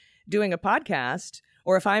I'm doing a podcast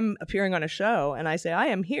or if I'm appearing on a show and I say I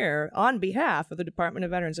am here on behalf of the Department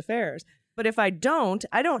of Veterans Affairs, but if I don't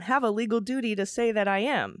have a legal duty to say that I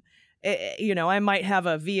am. I might have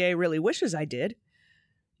a VA really wishes I did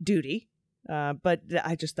duty, but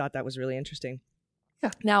I just thought that was really interesting.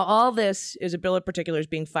 Yeah. Now, all this is a bill of particulars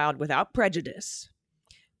being filed without prejudice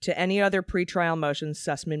to any other pretrial motions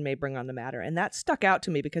Sussman may bring on the matter. And that stuck out to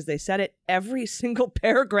me because they said it every single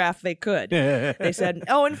paragraph they could. They said,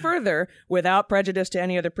 and further, without prejudice to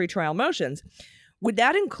any other pretrial motions. Would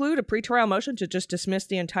that include a pretrial motion to just dismiss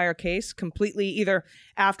the entire case completely, either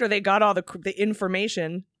after they got all the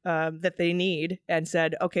information that they need and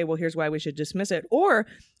said, okay, well, here's why we should dismiss it, or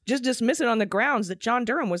just dismiss it on the grounds that John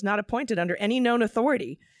Durham was not appointed under any known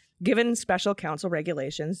authority, given special counsel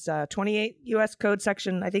regulations, 28 U.S. Code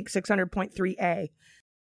section, I think 600.3a,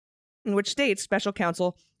 in which states special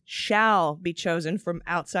counsel shall be chosen from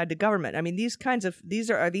outside the government. I mean,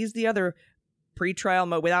 are these the other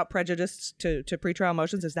pretrial without prejudice to pretrial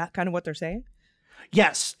motions? Is that kind of what they're saying?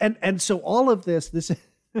 Yes, and so all of this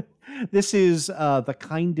is the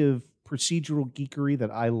kind of procedural geekery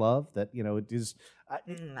that I love. That it is.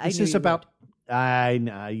 This is about. I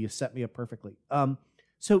know you set me up perfectly.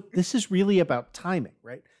 So this is really about timing,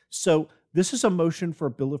 right? So this is a motion for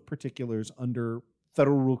a bill of particulars under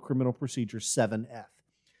Federal Rule Criminal Procedure 7F.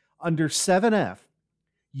 Under 7F,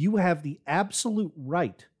 you have the absolute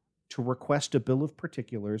right to request a bill of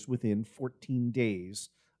particulars within 14 days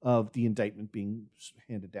of the indictment being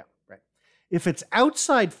handed down, right? If it's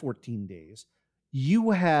outside 14 days,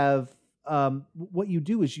 you have what you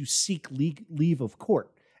do is you seek leave of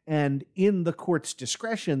court. And in the court's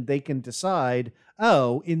discretion, they can decide,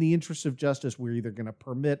 in the interest of justice, we're either going to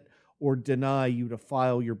permit or deny you to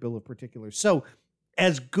file your bill of particulars. So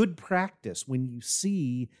as good practice, when you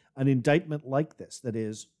see an indictment like this, that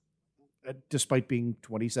is, despite being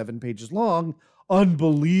 27 pages long,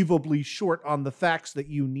 unbelievably short on the facts that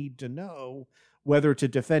you need to know whether to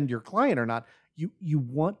defend your client or not, you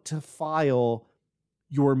want to file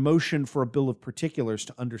your motion for a bill of particulars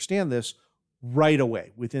to understand this right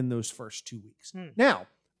away within those first 2 weeks. Now,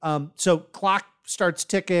 so clock starts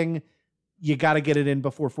ticking. You got to get it in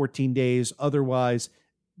before 14 days. Otherwise,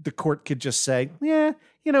 the court could just say,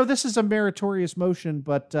 this is a meritorious motion,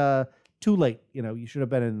 but too late. You should have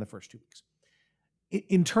been in the first 2 weeks.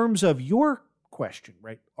 In terms of your question,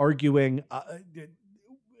 right, arguing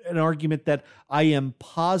an argument that I am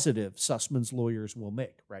positive Sussman's lawyers will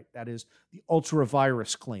make, right? That is the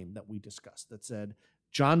ultra-virus claim that we discussed that said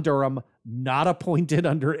John Durham, not appointed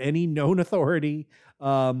under any known authority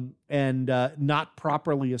and not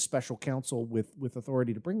properly a special counsel with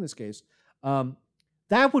authority to bring this case,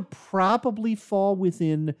 that would probably fall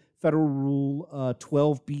within Federal Rule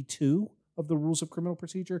 12b-2 of the Rules of Criminal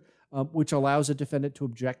Procedure, which allows a defendant to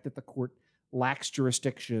object that the court lacks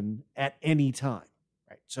jurisdiction at any time.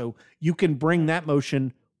 Right, so you can bring that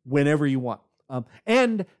motion whenever you want.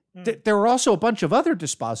 There are also a bunch of other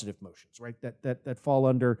dispositive motions, right, that fall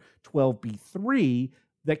under 12b-3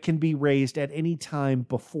 that can be raised at any time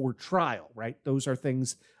before trial, right? Those are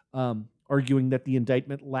things arguing that the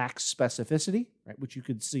indictment lacks specificity, right, which you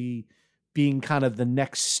could see being kind of the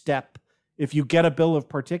next step. If you get a bill of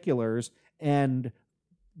particulars and,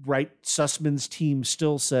 right, Sussman's team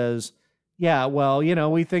still says,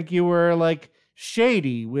 we think you were like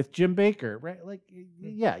shady with Jim Baker, right?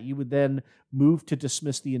 You would then move to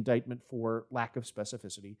dismiss the indictment for lack of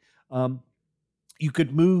specificity. You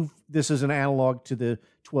could move, this is an analog to the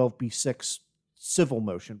 12b-6 civil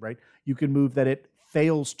motion, right? You can move that it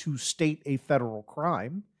fails to state a federal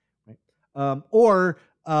crime, right? Or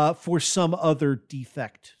for some other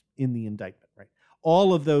defect in the indictment, right?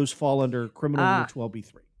 All of those fall under criminal rule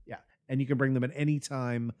 12b-3. Yeah. And you can bring them at any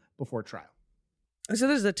time before trial. So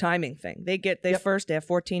this is a timing thing. They have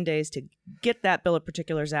 14 days to get that bill of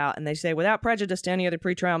particulars out, and they say without prejudice to any other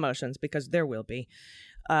pretrial motions, because there will be.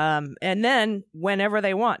 And then whenever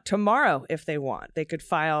they want, tomorrow if they want, they could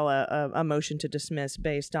file a motion to dismiss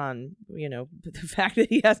based on, the fact that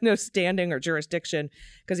he has no standing or jurisdiction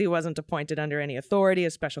because he wasn't appointed under any authority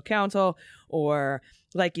as special counsel, or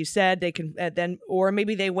like you said, they can or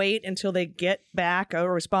maybe they wait until they get back a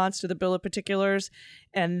response to the bill of particulars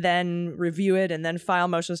and then review it and then file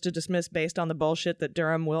motions to dismiss based on the bullshit that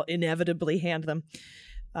Durham will inevitably hand them.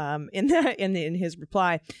 In his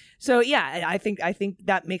reply. So yeah, I think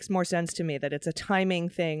that makes more sense to me, that it's a timing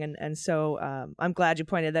thing, and so I'm glad you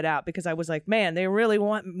pointed that out, because I was like, man, they really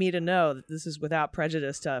want me to know that this is without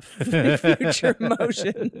prejudice to future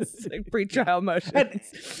motions, like pretrial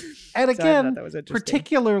motions. And again,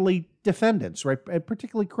 particularly defendants, right?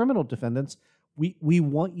 Particularly criminal defendants, we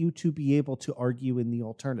want you to be able to argue in the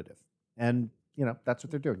alternative, and that's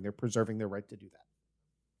what they're doing. They're preserving their right to do that.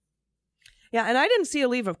 Yeah, and I didn't see a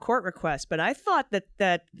leave of court request, but I thought I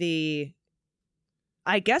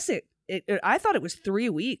thought it was 3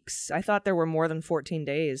 weeks. I thought there were more than 14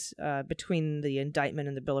 days between the indictment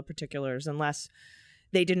and the bill of particulars, unless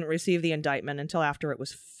they didn't receive the indictment until after it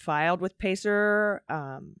was filed with Pacer.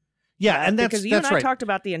 And that's because you and I right. talked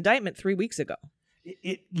about the indictment 3 weeks ago.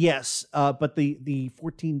 Yes, but the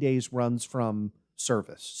 14 days runs from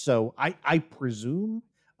service, so I presume.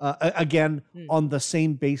 Again, on the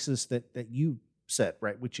same basis that you said,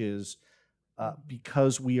 right, which is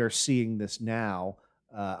because we are seeing this now,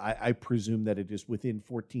 I presume that it is within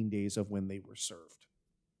 14 days of when they were served.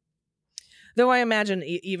 Though I imagine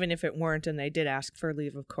even if it weren't and they did ask for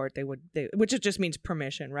leave of court, which it just means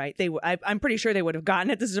permission, right? I'm pretty sure they would have gotten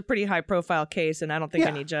it. This is a pretty high profile case, and I don't think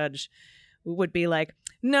any judge would be like,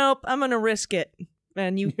 nope, I'm going to risk it.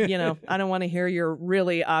 And I don't want to hear your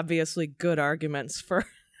really obviously good arguments for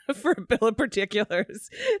a bill of particulars,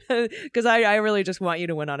 because I really just want you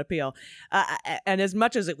to win on appeal. And as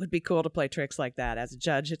much as it would be cool to play tricks like that as a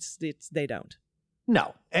judge, they don't.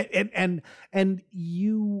 No, and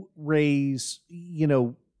you raise,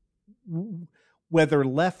 whether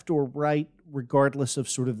left or right, regardless of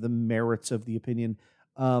sort of the merits of the opinion,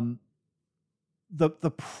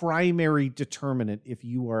 the primary determinant, if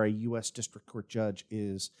you are a U.S. District Court judge,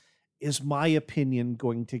 is my opinion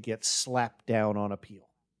going to get slapped down on appeal?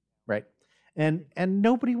 Right. And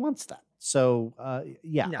nobody wants that. So,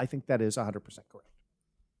 no. I think that is 100% correct.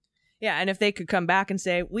 Yeah, and if they could come back and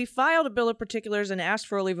say, we filed a bill of particulars and asked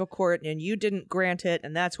for a leave of court, and you didn't grant it,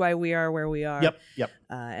 and that's why we are where we are. Yep.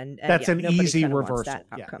 And that's an easy reversal. That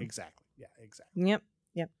yeah, outcome. exactly. Yeah, exactly.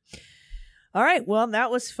 Yep. All right, well,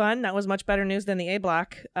 that was fun. That was much better news than the A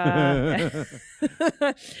block. I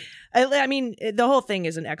mean, the whole thing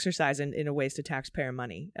is an exercise in a waste of taxpayer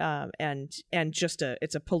money, and just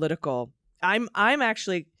it's a political. I'm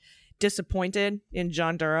actually disappointed in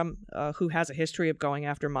John Durham, who has a history of going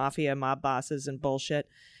after mafia, mob bosses, and bullshit,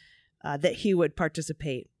 that he would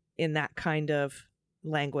participate in that kind of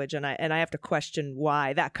language, and I have to question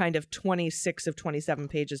why that kind of 26 of 27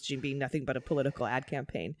 pages to be nothing but a political ad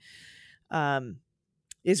campaign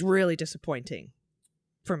is really disappointing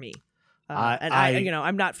for me.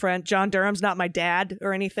 I'm not friend. John Durham's not my dad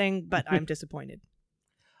or anything, but I'm disappointed.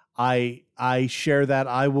 I share that.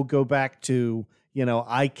 I will go back to.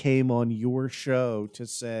 I came on your show to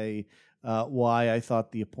say why I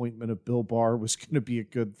thought the appointment of Bill Barr was going to be a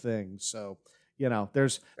good thing. So,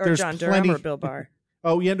 there's John plenty... Durham or Bill Barr.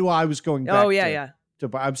 Oh, yeah. No, I was going back. Oh, yeah.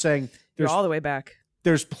 I'm saying you're all the way back.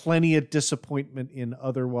 There's plenty of disappointment in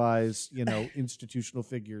otherwise, institutional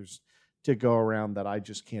figures to go around that I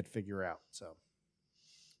just can't figure out. So,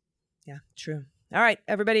 yeah, true. All right,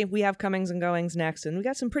 everybody, we have comings and goings next, and we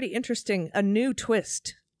got some pretty interesting, a new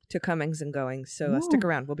twist to comings and goings. So stick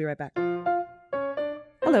around. We'll be right back.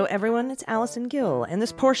 Hello, everyone. It's Allison Gill, and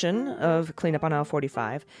this portion of Cleanup on Aisle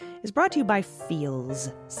 45 is brought to you by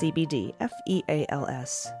Feels CBD,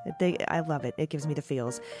 Feals. I love it. It gives me the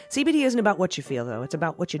feels. CBD isn't about what you feel, though. It's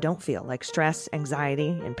about what you don't feel, like stress,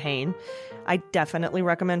 anxiety, and pain. I definitely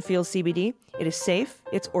recommend Feels CBD. It is safe,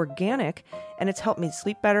 it's organic, and it's helped me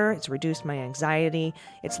sleep better. It's reduced my anxiety.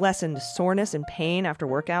 It's lessened soreness and pain after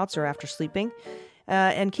workouts or after sleeping.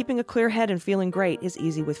 And keeping a clear head and feeling great is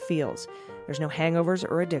easy with Feels. There's no hangovers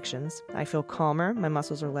or addictions. I feel calmer. My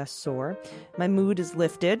muscles are less sore. My mood is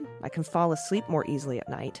lifted. I can fall asleep more easily at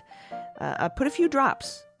night. Put a few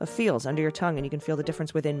drops of Feels under your tongue and you can feel the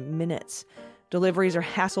difference within minutes. Deliveries are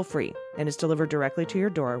hassle-free and is delivered directly to your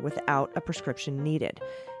door without a prescription needed.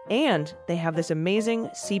 And they have this amazing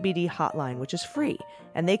CBD hotline, which is free,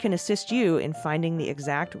 and they can assist you in finding the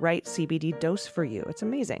exact right CBD dose for you. It's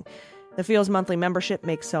amazing. The Feels monthly membership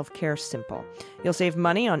makes self-care simple. You'll save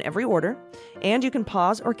money on every order, and you can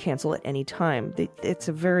pause or cancel at any time. It's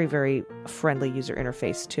a very, very friendly user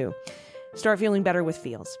interface, too. Start feeling better with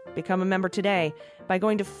Feels. Become a member today by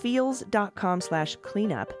going to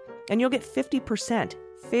feels.com/cleanup, and you'll get 50%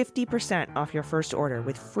 off your first order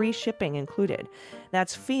with free shipping included.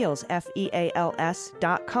 That's Feels,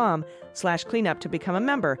 FEALS.com/cleanup to become a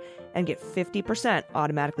member and get 50%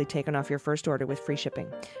 automatically taken off your first order with free shipping.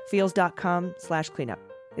 Feels.com/cleanup.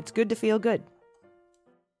 It's good to feel good.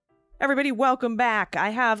 Everybody, welcome back.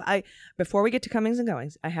 Before we get to comings and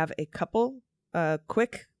goings, I have a couple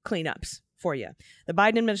quick cleanups for you. The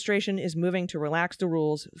Biden administration is moving to relax the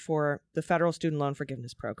rules for the federal student loan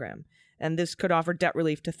forgiveness program. And this could offer debt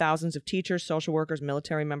relief to thousands of teachers, social workers,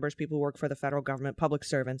 military members, people who work for the federal government, public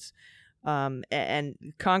servants.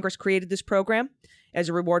 And Congress created this program as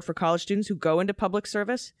a reward for college students who go into public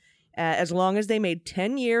service. As long as they made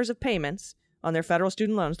 10 years of payments on their federal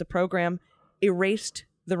student loans, the program erased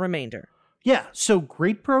the remainder. Yeah, so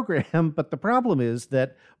great program, but the problem is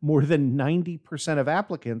that more than 90% of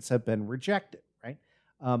applicants have been rejected, right?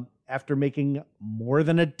 After making more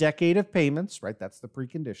than a decade of payments, right, that's the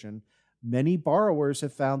precondition, many borrowers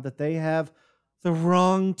have found that they have the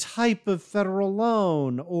wrong type of federal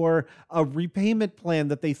loan or a repayment plan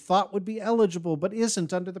that they thought would be eligible but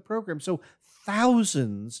isn't under the program. So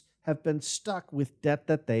thousands have been stuck with debt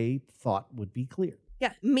that they thought would be clear.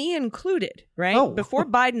 Yeah, me included, right? Oh. Before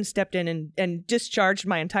Biden stepped in and discharged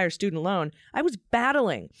my entire student loan, I was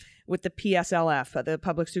battling with the PSLF, the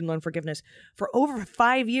Public Student Loan Forgiveness, for over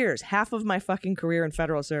 5 years, half of my fucking career in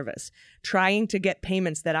federal service, trying to get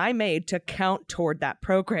payments that I made to count toward that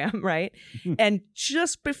program, right? And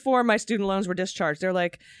just before my student loans were discharged, they're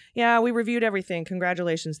like, yeah, we reviewed everything.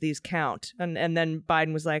 Congratulations, these count. And then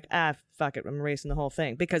Biden was like, fuck it, I'm erasing the whole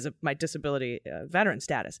thing because of my disability veteran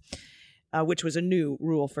status. Which was a new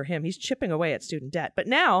rule for him. He's chipping away at student debt. But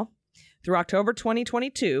now, through October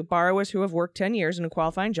 2022, borrowers who have worked 10 years in a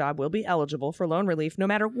qualifying job will be eligible for loan relief no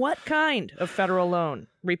matter what kind of federal loan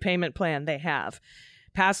repayment plan they have.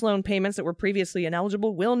 Past loan payments that were previously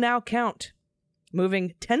ineligible will now count,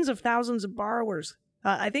 moving tens of thousands of borrowers.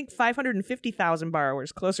 I think 550,000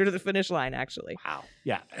 borrowers closer to the finish line, actually. Wow.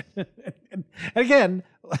 Yeah. And again,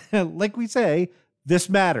 like we say, this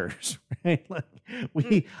matters, right?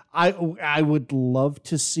 I would love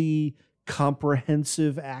to see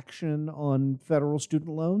comprehensive action on federal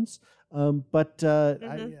student loans. But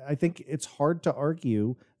I think it's hard to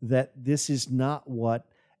argue that this is not what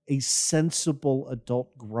a sensible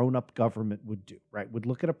adult grown-up government would do, right? Would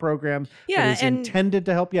look at a program that is intended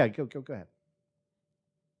to help. Yeah, go ahead.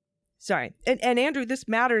 Sorry. And Andrew, this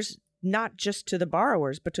matters not just to the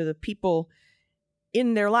borrowers, but to the people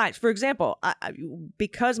in their lives. For example,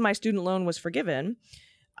 because my student loan was forgiven,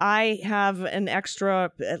 I have an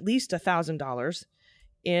extra at least $1,000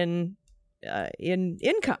 in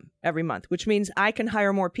income every month, which means I can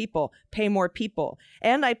hire more people, pay more people,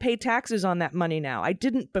 and I pay taxes on that money now. I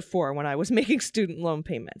didn't before when I was making student loan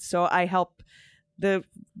payments. So I help the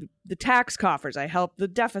tax coffers, I help the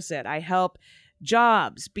deficit, I help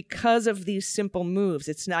jobs because of these simple moves.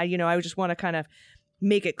 It's not, I just want to kind of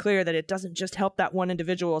make it clear that it doesn't just help that one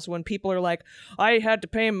individual. So when people are like, I had to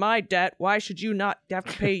pay my debt, why should you not have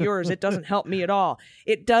to pay yours? It doesn't help me at all.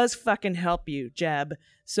 It does fucking help you, Jeb.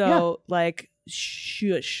 So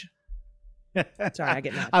shush. Sorry, I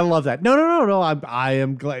get mad. I love that. No. I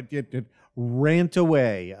am glad. Rant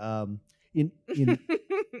away.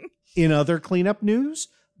 In other cleanup news,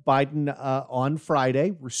 Biden on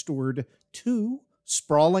Friday restored 2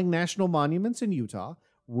 sprawling national monuments in Utah,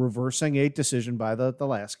 reversing a decision by the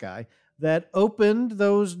last guy that opened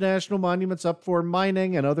those national monuments up for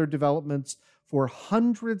mining and other developments for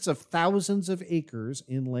hundreds of thousands of acres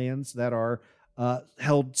in lands that are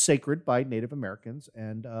held sacred by Native Americans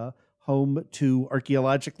and home to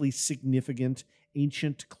archaeologically significant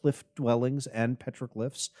ancient cliff dwellings and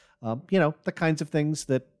petroglyphs. The kinds of things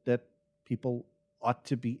that people ought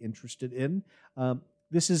to be interested in.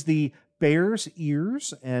 This is the Bears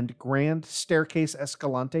Ears and Grand Staircase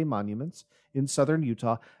Escalante monuments in southern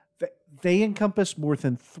Utah. They encompass more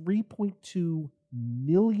than 3.2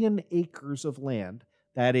 million acres of land.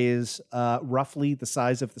 That is roughly the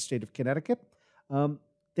size of the state of Connecticut.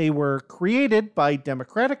 They were created by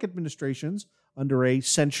Democratic administrations under a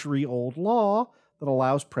century-old law that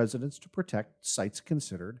allows presidents to protect sites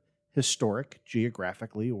considered historic,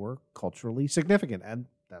 geographically, or culturally significant. And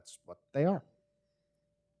that's what they are.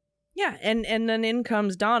 Yeah, and then in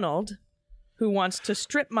comes Donald, who wants to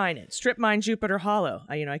strip mine Jupiter Hollow.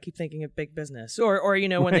 I keep thinking of big business. Or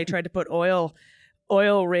when they tried to put oil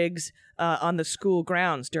rigs on the school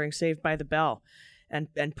grounds during Saved by the Bell. And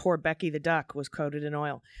poor Becky the duck was coated in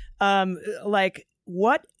oil.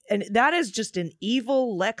 What? And that is just an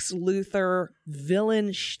evil Lex Luthor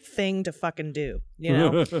villain thing to fucking do,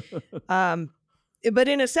 But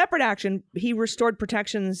in a separate action, he restored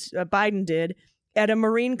protections, Biden did, at a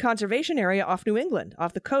marine conservation area off New England,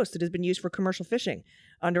 off the coast that has been used for commercial fishing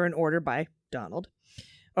under an order by Donald.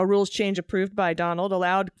 A rules change approved by Donald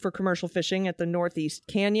allowed for commercial fishing at the Northeast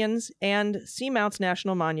Canyons and Seamounts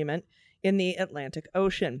National Monument in the Atlantic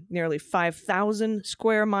Ocean, nearly 5,000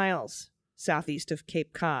 square miles southeast of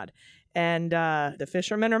Cape Cod. And the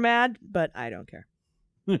fishermen are mad, but I don't care.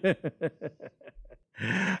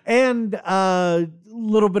 And a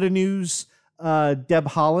little bit of news. Deb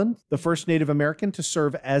Haaland, the first Native American to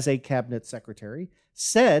serve as a cabinet secretary,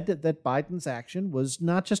 said that Biden's action was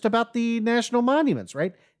not just about the national monuments,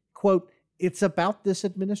 right? Quote, it's about this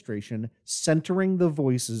administration centering the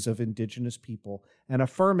voices of indigenous people and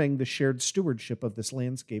affirming the shared stewardship of this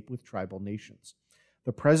landscape with tribal nations.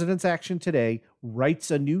 The president's action today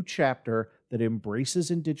writes a new chapter that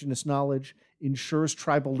embraces indigenous knowledge, ensures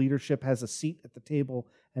tribal leadership has a seat at the table,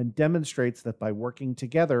 and demonstrates that by working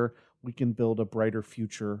together, we can build a brighter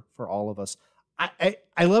future for all of us.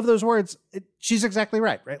 I love those words. She's exactly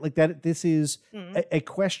right? Like that. This is a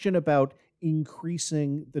question about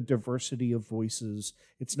increasing the diversity of voices.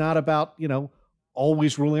 It's not about,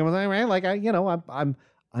 always ruling on that, right? Like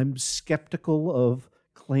I'm skeptical of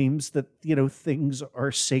claims that, things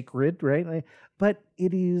are sacred, right? But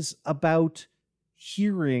it is about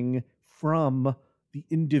hearing from the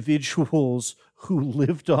individuals who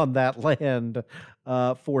lived on that land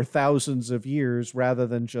for thousands of years, rather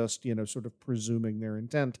than just sort of presuming their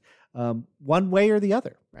intent one way or the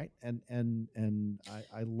other, right? And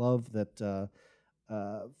I love that.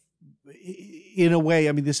 In a way,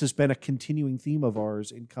 I mean, this has been a continuing theme of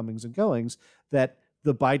ours in comings and goings, that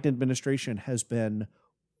the Biden administration has been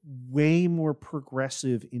way more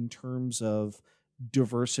progressive in terms of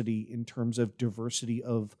diversity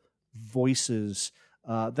of voices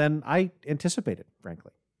than I anticipated,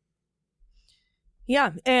 frankly.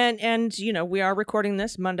 Yeah, and we are recording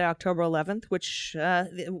this Monday, October 11th, which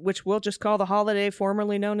we'll just call the holiday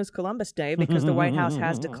formerly known as Columbus Day, because the White House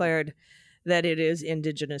has declared that it is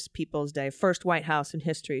Indigenous Peoples Day, first White House in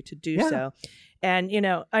history to do so. And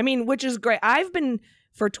which is great.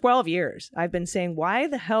 For 12 years, I've been saying, why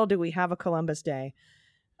the hell do we have a Columbus Day?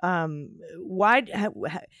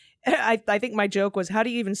 I think my joke was, how do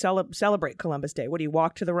you even celebrate Columbus Day? What, do you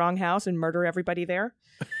walk to the wrong house and murder everybody there?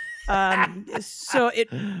 So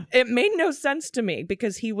it made no sense to me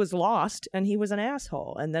because he was lost and he was an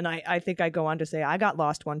asshole. And then I think I go on to say, I got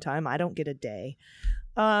lost one time. I don't get a day.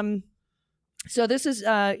 So this is,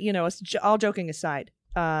 all joking aside,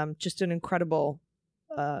 just an incredible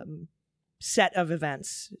set of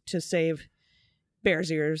events to save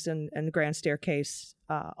Bears Ears and Grand Staircase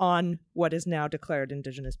on what is now declared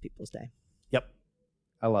Indigenous Peoples Day. Yep.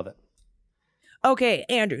 I love it. Okay,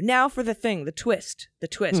 Andrew, now for the twist,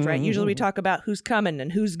 right? Usually we talk about who's coming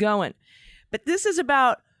and who's going. But this is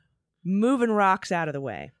about moving rocks out of the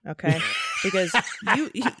way, okay? Because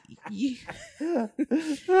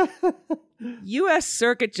U.S.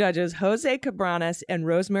 Circuit Judges Jose Cabranes and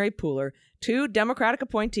Rosemary Pooler, two Democratic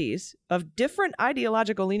appointees of different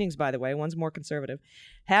ideological leanings, by the way, one's more conservative,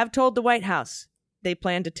 have told the White House they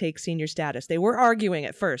plan to take senior status. They were arguing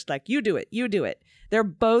at first, like, you do it. They're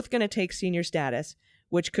both going to take senior status,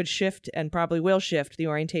 which could shift and probably will shift the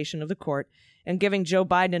orientation of the court and giving Joe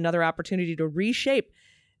Biden another opportunity to reshape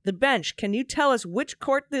the bench. Can you tell us which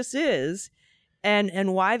court this is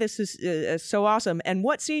and why this is so awesome and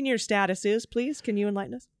what senior status is, please? Can you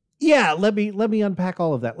enlighten us? Yeah, let me unpack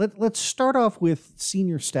all of that. Let's start off with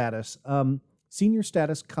senior status. Senior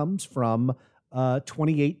status comes from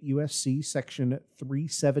 28 USC section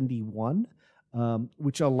 371,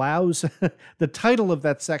 which allows the title of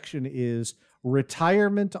that section is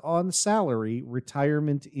retirement on salary,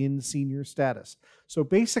 retirement in senior status. So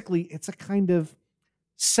basically, it's a kind of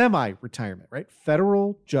semi-retirement, right?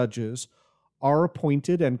 Federal judges are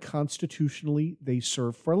appointed and constitutionally they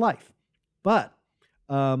serve for life, but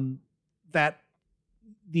that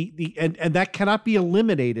cannot be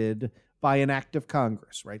eliminated by an act of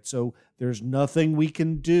Congress, right? So there's nothing we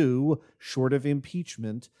can do short of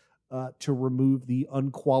impeachment to remove the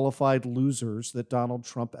unqualified losers that Donald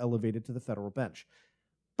Trump elevated to the federal bench.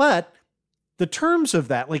 But the terms of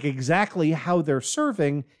that, like exactly how they're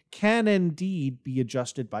serving, can indeed be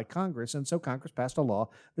adjusted by Congress. And so Congress passed a law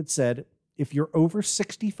that said if you're over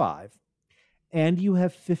 65 and you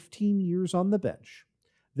have 15 years on the bench,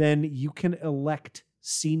 then you can elect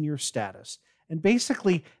senior status. And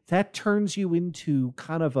basically, that turns you into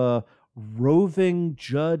kind of a roving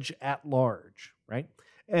judge at large, right?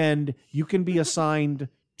 And you can be assigned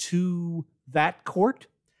to that court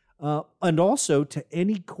and also to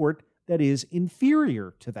any court that is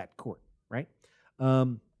inferior to that court, right?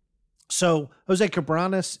 So Jose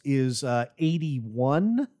Cabranes is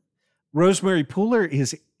 81. Rosemary Pooler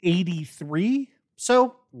is 83.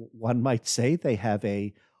 So one might say they have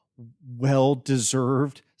a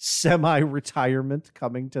well-deserved semi-retirement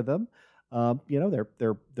coming to them.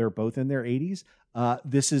 They're both in their 80s.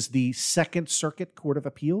 This is the Second Circuit Court of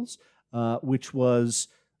Appeals, which was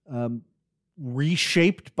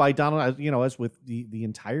reshaped by Donald, as with the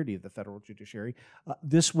entirety of the federal judiciary.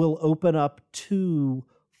 This will open up 2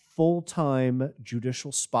 full-time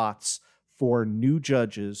judicial spots for new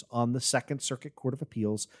judges on the Second Circuit Court of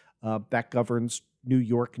Appeals that governs New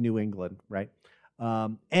York, New England, right?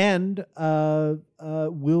 And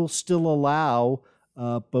will still allow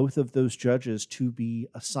both of those judges to be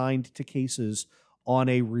assigned to cases on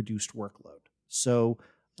a reduced workload. So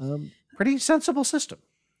pretty sensible system.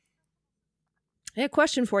 Hey, a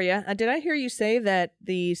question for you. Did I hear you say that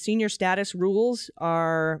the senior status rules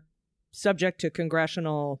are subject to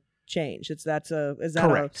congressional change? Is that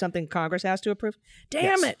something Congress has to approve?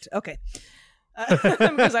 Damn Yes. it. Okay.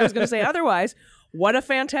 Because I was going to say otherwise. What a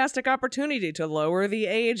fantastic opportunity to lower the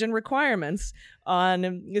age and requirements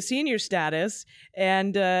on senior status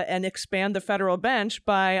and expand the federal bench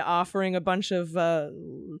by offering a bunch of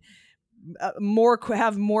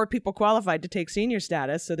more people qualified to take senior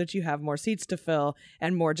status so that you have more seats to fill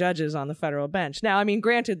and more judges on the federal bench. Now, I mean,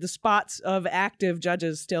 granted, the spots of active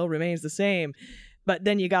judges still remains the same, but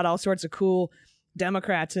then you got all sorts of cool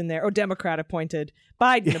Democrats in there, or Democrat-appointed,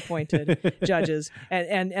 Biden-appointed judges,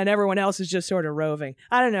 and everyone else is just sort of roving.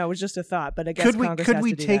 I don't know. It was just a thought, but I guess Congress has to do that too. Could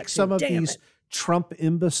we take some of these Trump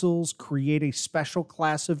imbeciles, create a special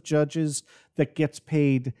class of judges that gets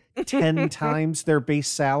paid 10 times their base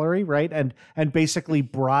salary, right? And basically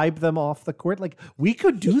bribe them off the court? Like, we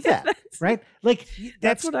could do that, right? Like,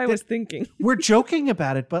 that's what I was thinking. We're joking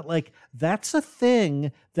about it, but like, that's a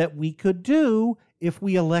thing that we could do if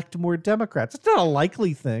we elect more Democrats. It's not a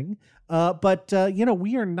likely thing, but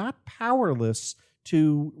we are not powerless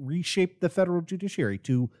to reshape the federal judiciary,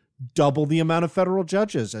 to double the amount of federal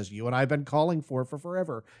judges, as you and I have been calling for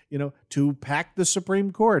forever, to pack the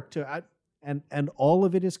Supreme Court, and all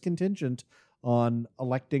of it is contingent on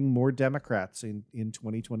electing more Democrats in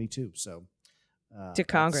 2022. So To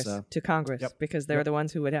Congress, Yep. because they're the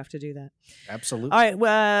ones who would have to do that. Absolutely. All right.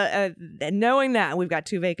 Well, knowing that we've got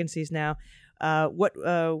 2 vacancies now,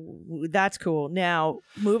 that's cool. Now,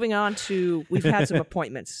 moving on to, we've had some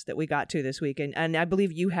appointments that we got to this week, and I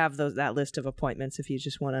believe you have that list of appointments if you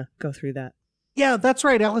just want to go through that. Yeah, that's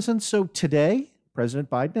right, Allison. So today, President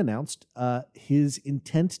Biden announced his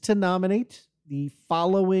intent to nominate the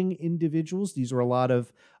following individuals. These are a lot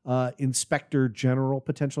of Inspector General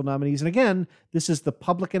potential nominees. And again, this is the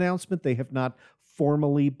public announcement. They have not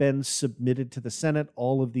formally been submitted to the Senate.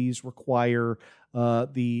 All of these require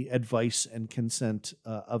the advice and consent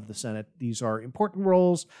of the Senate. These are important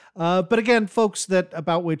roles. But again, folks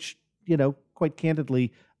about which, quite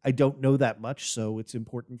candidly, I don't know that much. So it's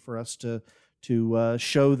important for us to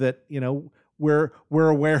show that, we're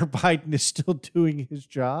aware Biden is still doing his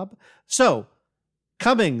job. So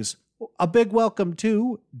Cummings, a big welcome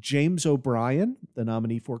to James O'Brien, the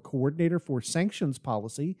nominee for Coordinator for Sanctions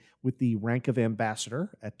Policy with the rank of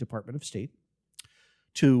Ambassador at Department of State.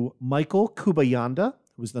 To Michael Kubayanda,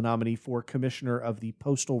 who is the nominee for Commissioner of the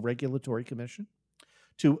Postal Regulatory Commission.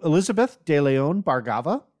 To Elizabeth De Leon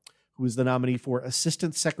Bargava, who is the nominee for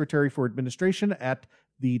Assistant Secretary for Administration at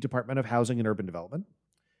the Department of Housing and Urban Development.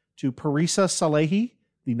 To Parisa Salehi,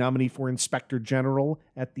 the nominee for Inspector General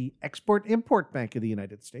at the Export-Import Bank of the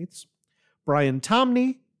United States. Brian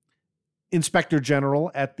Tomney, Inspector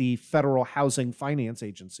General at the Federal Housing Finance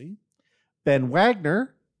Agency. Ben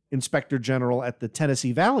Wagner, Inspector General at the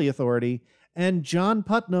Tennessee Valley Authority. And John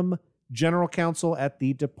Putnam, General Counsel at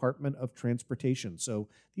the Department of Transportation. So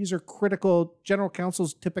these are critical. General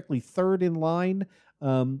Counsel's typically third in line.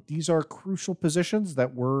 These are crucial positions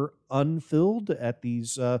that were unfilled at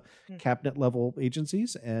these cabinet level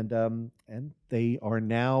agencies, and they are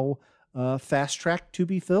now fast tracked to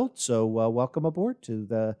be filled. So welcome aboard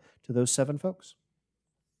to those 7 folks.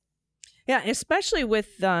 Yeah, especially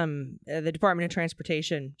with the Department of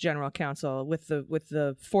Transportation General Counsel with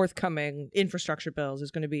the forthcoming infrastructure bills is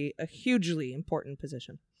going to be a hugely important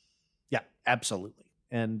position. Yeah, absolutely.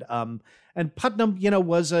 And Putnam,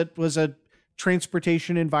 was a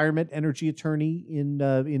transportation, environment, energy attorney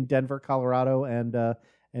in Denver, Colorado, and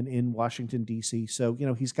in Washington, D.C. So,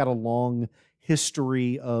 he's got a long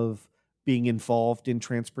history of being involved in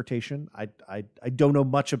transportation. I don't know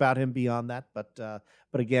much about him beyond that, but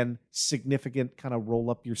again, significant kind of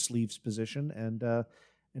roll up your sleeves position, and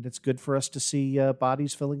it's good for us to see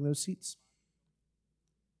bodies filling those seats.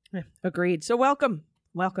 Yeah, agreed. So welcome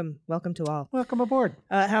to all. Welcome aboard.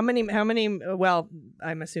 How many? Well,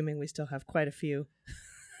 I'm assuming we still have quite a few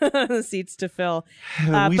seats to fill.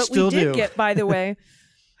 We did get, by the way.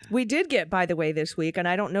 We did get, by the way, this week, and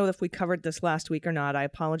I don't know if we covered this last week or not. I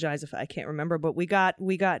apologize if I can't remember, but we got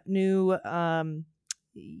new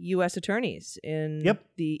U.S. attorneys in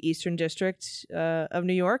the Eastern District of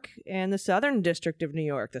New York and the Southern District of New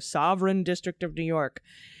York, the Sovereign District of New York.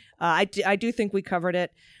 I do think we covered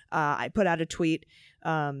it. I put out a tweet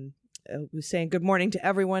saying good morning to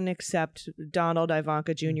everyone except Donald,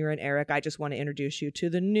 Ivanka Jr., and Eric. I just want to introduce you to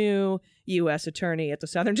the new U.S. attorney at the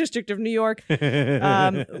Southern District of New York,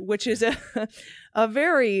 which is a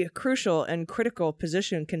very crucial and critical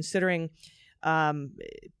position considering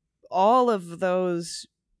all of those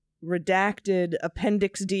redacted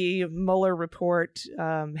Appendix D Mueller report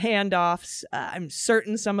handoffs. I'm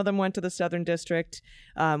certain some of them went to the Southern District.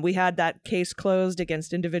 We had that case closed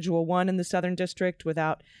against Individual 1 in the Southern District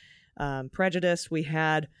without prejudice. We've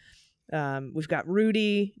got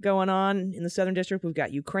Rudy going on in the Southern District. We've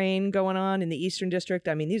got Ukraine going on in the Eastern District.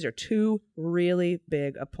 I mean, these are 2 really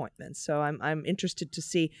big appointments. So I'm interested to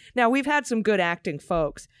see. Now, we've had some good acting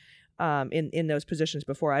folks in those positions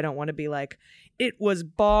before. I don't want to be like, it was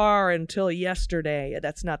Barr until yesterday.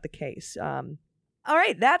 That's not the case. All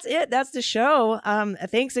right, that's it. That's the show.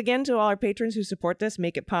 Thanks again to all our patrons who support this,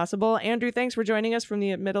 make it possible. Andrew, thanks for joining us from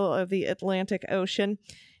the middle of the Atlantic Ocean.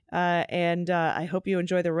 And I hope you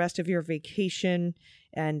enjoy the rest of your vacation.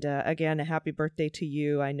 And again, a happy birthday to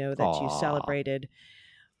you. I know that you celebrated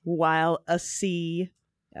while at sea.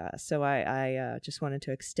 So I just wanted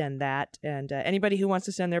to extend that. And anybody who wants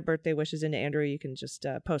to send their birthday wishes into Andrew, you can just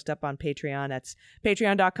post up on Patreon. That's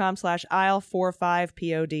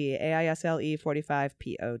patreon.com/aisle45pod,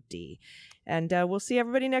 AISLE45pod. And we'll see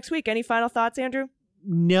everybody next week. Any final thoughts, Andrew?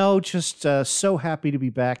 No, just so happy to be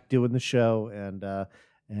back doing the show. And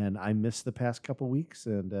I missed the past couple weeks.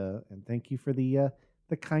 And thank you for the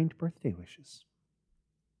kind birthday wishes.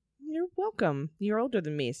 You're welcome. You're older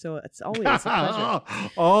than me, so it's always a pleasure.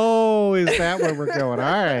 Oh, is that where we're going?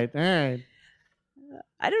 All right. I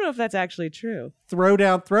don't know if that's actually true. Throw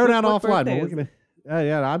down what offline. birthday We're gonna.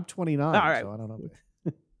 Yeah, I'm 29. All right. So I don't know.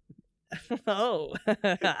 Oh,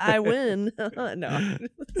 I win. No.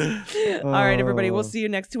 All right, everybody. We'll see you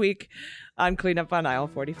next week on Cleanup on Aisle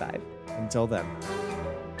 45. Until then.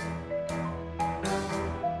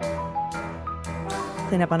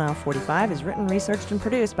 Cleanup on Aisle 45 is written, researched, and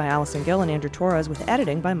produced by Allison Gill and Andrew Torres with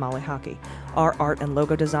editing by Molly Hockey. Our art and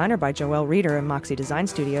logo design are by Joelle Reeder and Moxie Design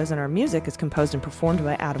Studios, and our music is composed and performed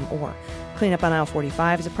by Adam Orr. Cleanup on Aisle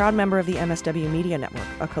 45 is a proud member of the MSW Media Network,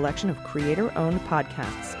 a collection of creator-owned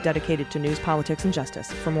podcasts dedicated to news, politics, and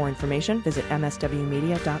justice. For more information, visit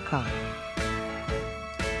mswmedia.com.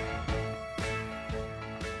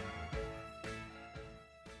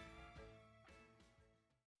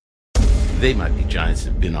 They Might Be Giants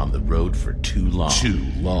have been on the road for too long. Too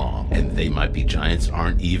long. And They Might Be Giants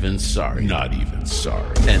aren't even sorry. Not even sorry.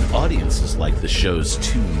 And audiences like the shows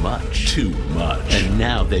too much. Too much. And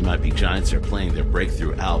now They Might Be Giants are playing their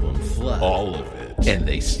breakthrough album, Flood. All of it. And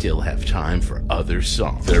they still have time for other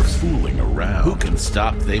songs. They're fooling around. Who can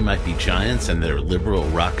stop They Might Be Giants and their liberal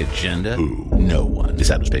rock agenda? Who? No one. This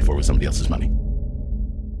ad was paid for with somebody else's money.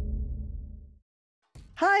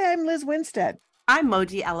 Hi, I'm Liz Winstead. I'm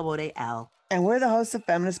Moji Alawode L. And we're the hosts of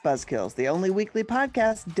Feminist Buzzkills, the only weekly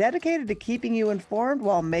podcast dedicated to keeping you informed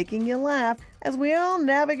while making you laugh as we all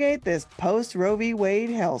navigate this post-Roe v. Wade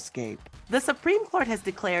hellscape. The Supreme Court has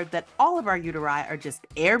declared that all of our uteri are just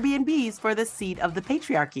Airbnbs for the seat of the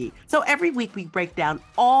patriarchy. So every week we break down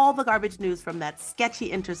all the garbage news from that sketchy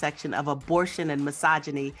intersection of abortion and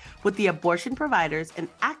misogyny with the abortion providers and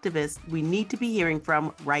activists we need to be hearing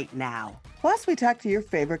from right now. Plus, we talk to your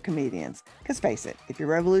favorite comedians. Because face it, if your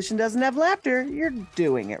revolution doesn't have laughter, you're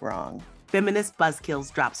doing it wrong. Feminist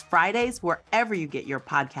Buzzkills drops Fridays wherever you get your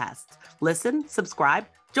podcasts. Listen, subscribe,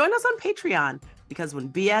 join us on Patreon, because when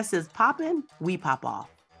BS is poppin', we pop off.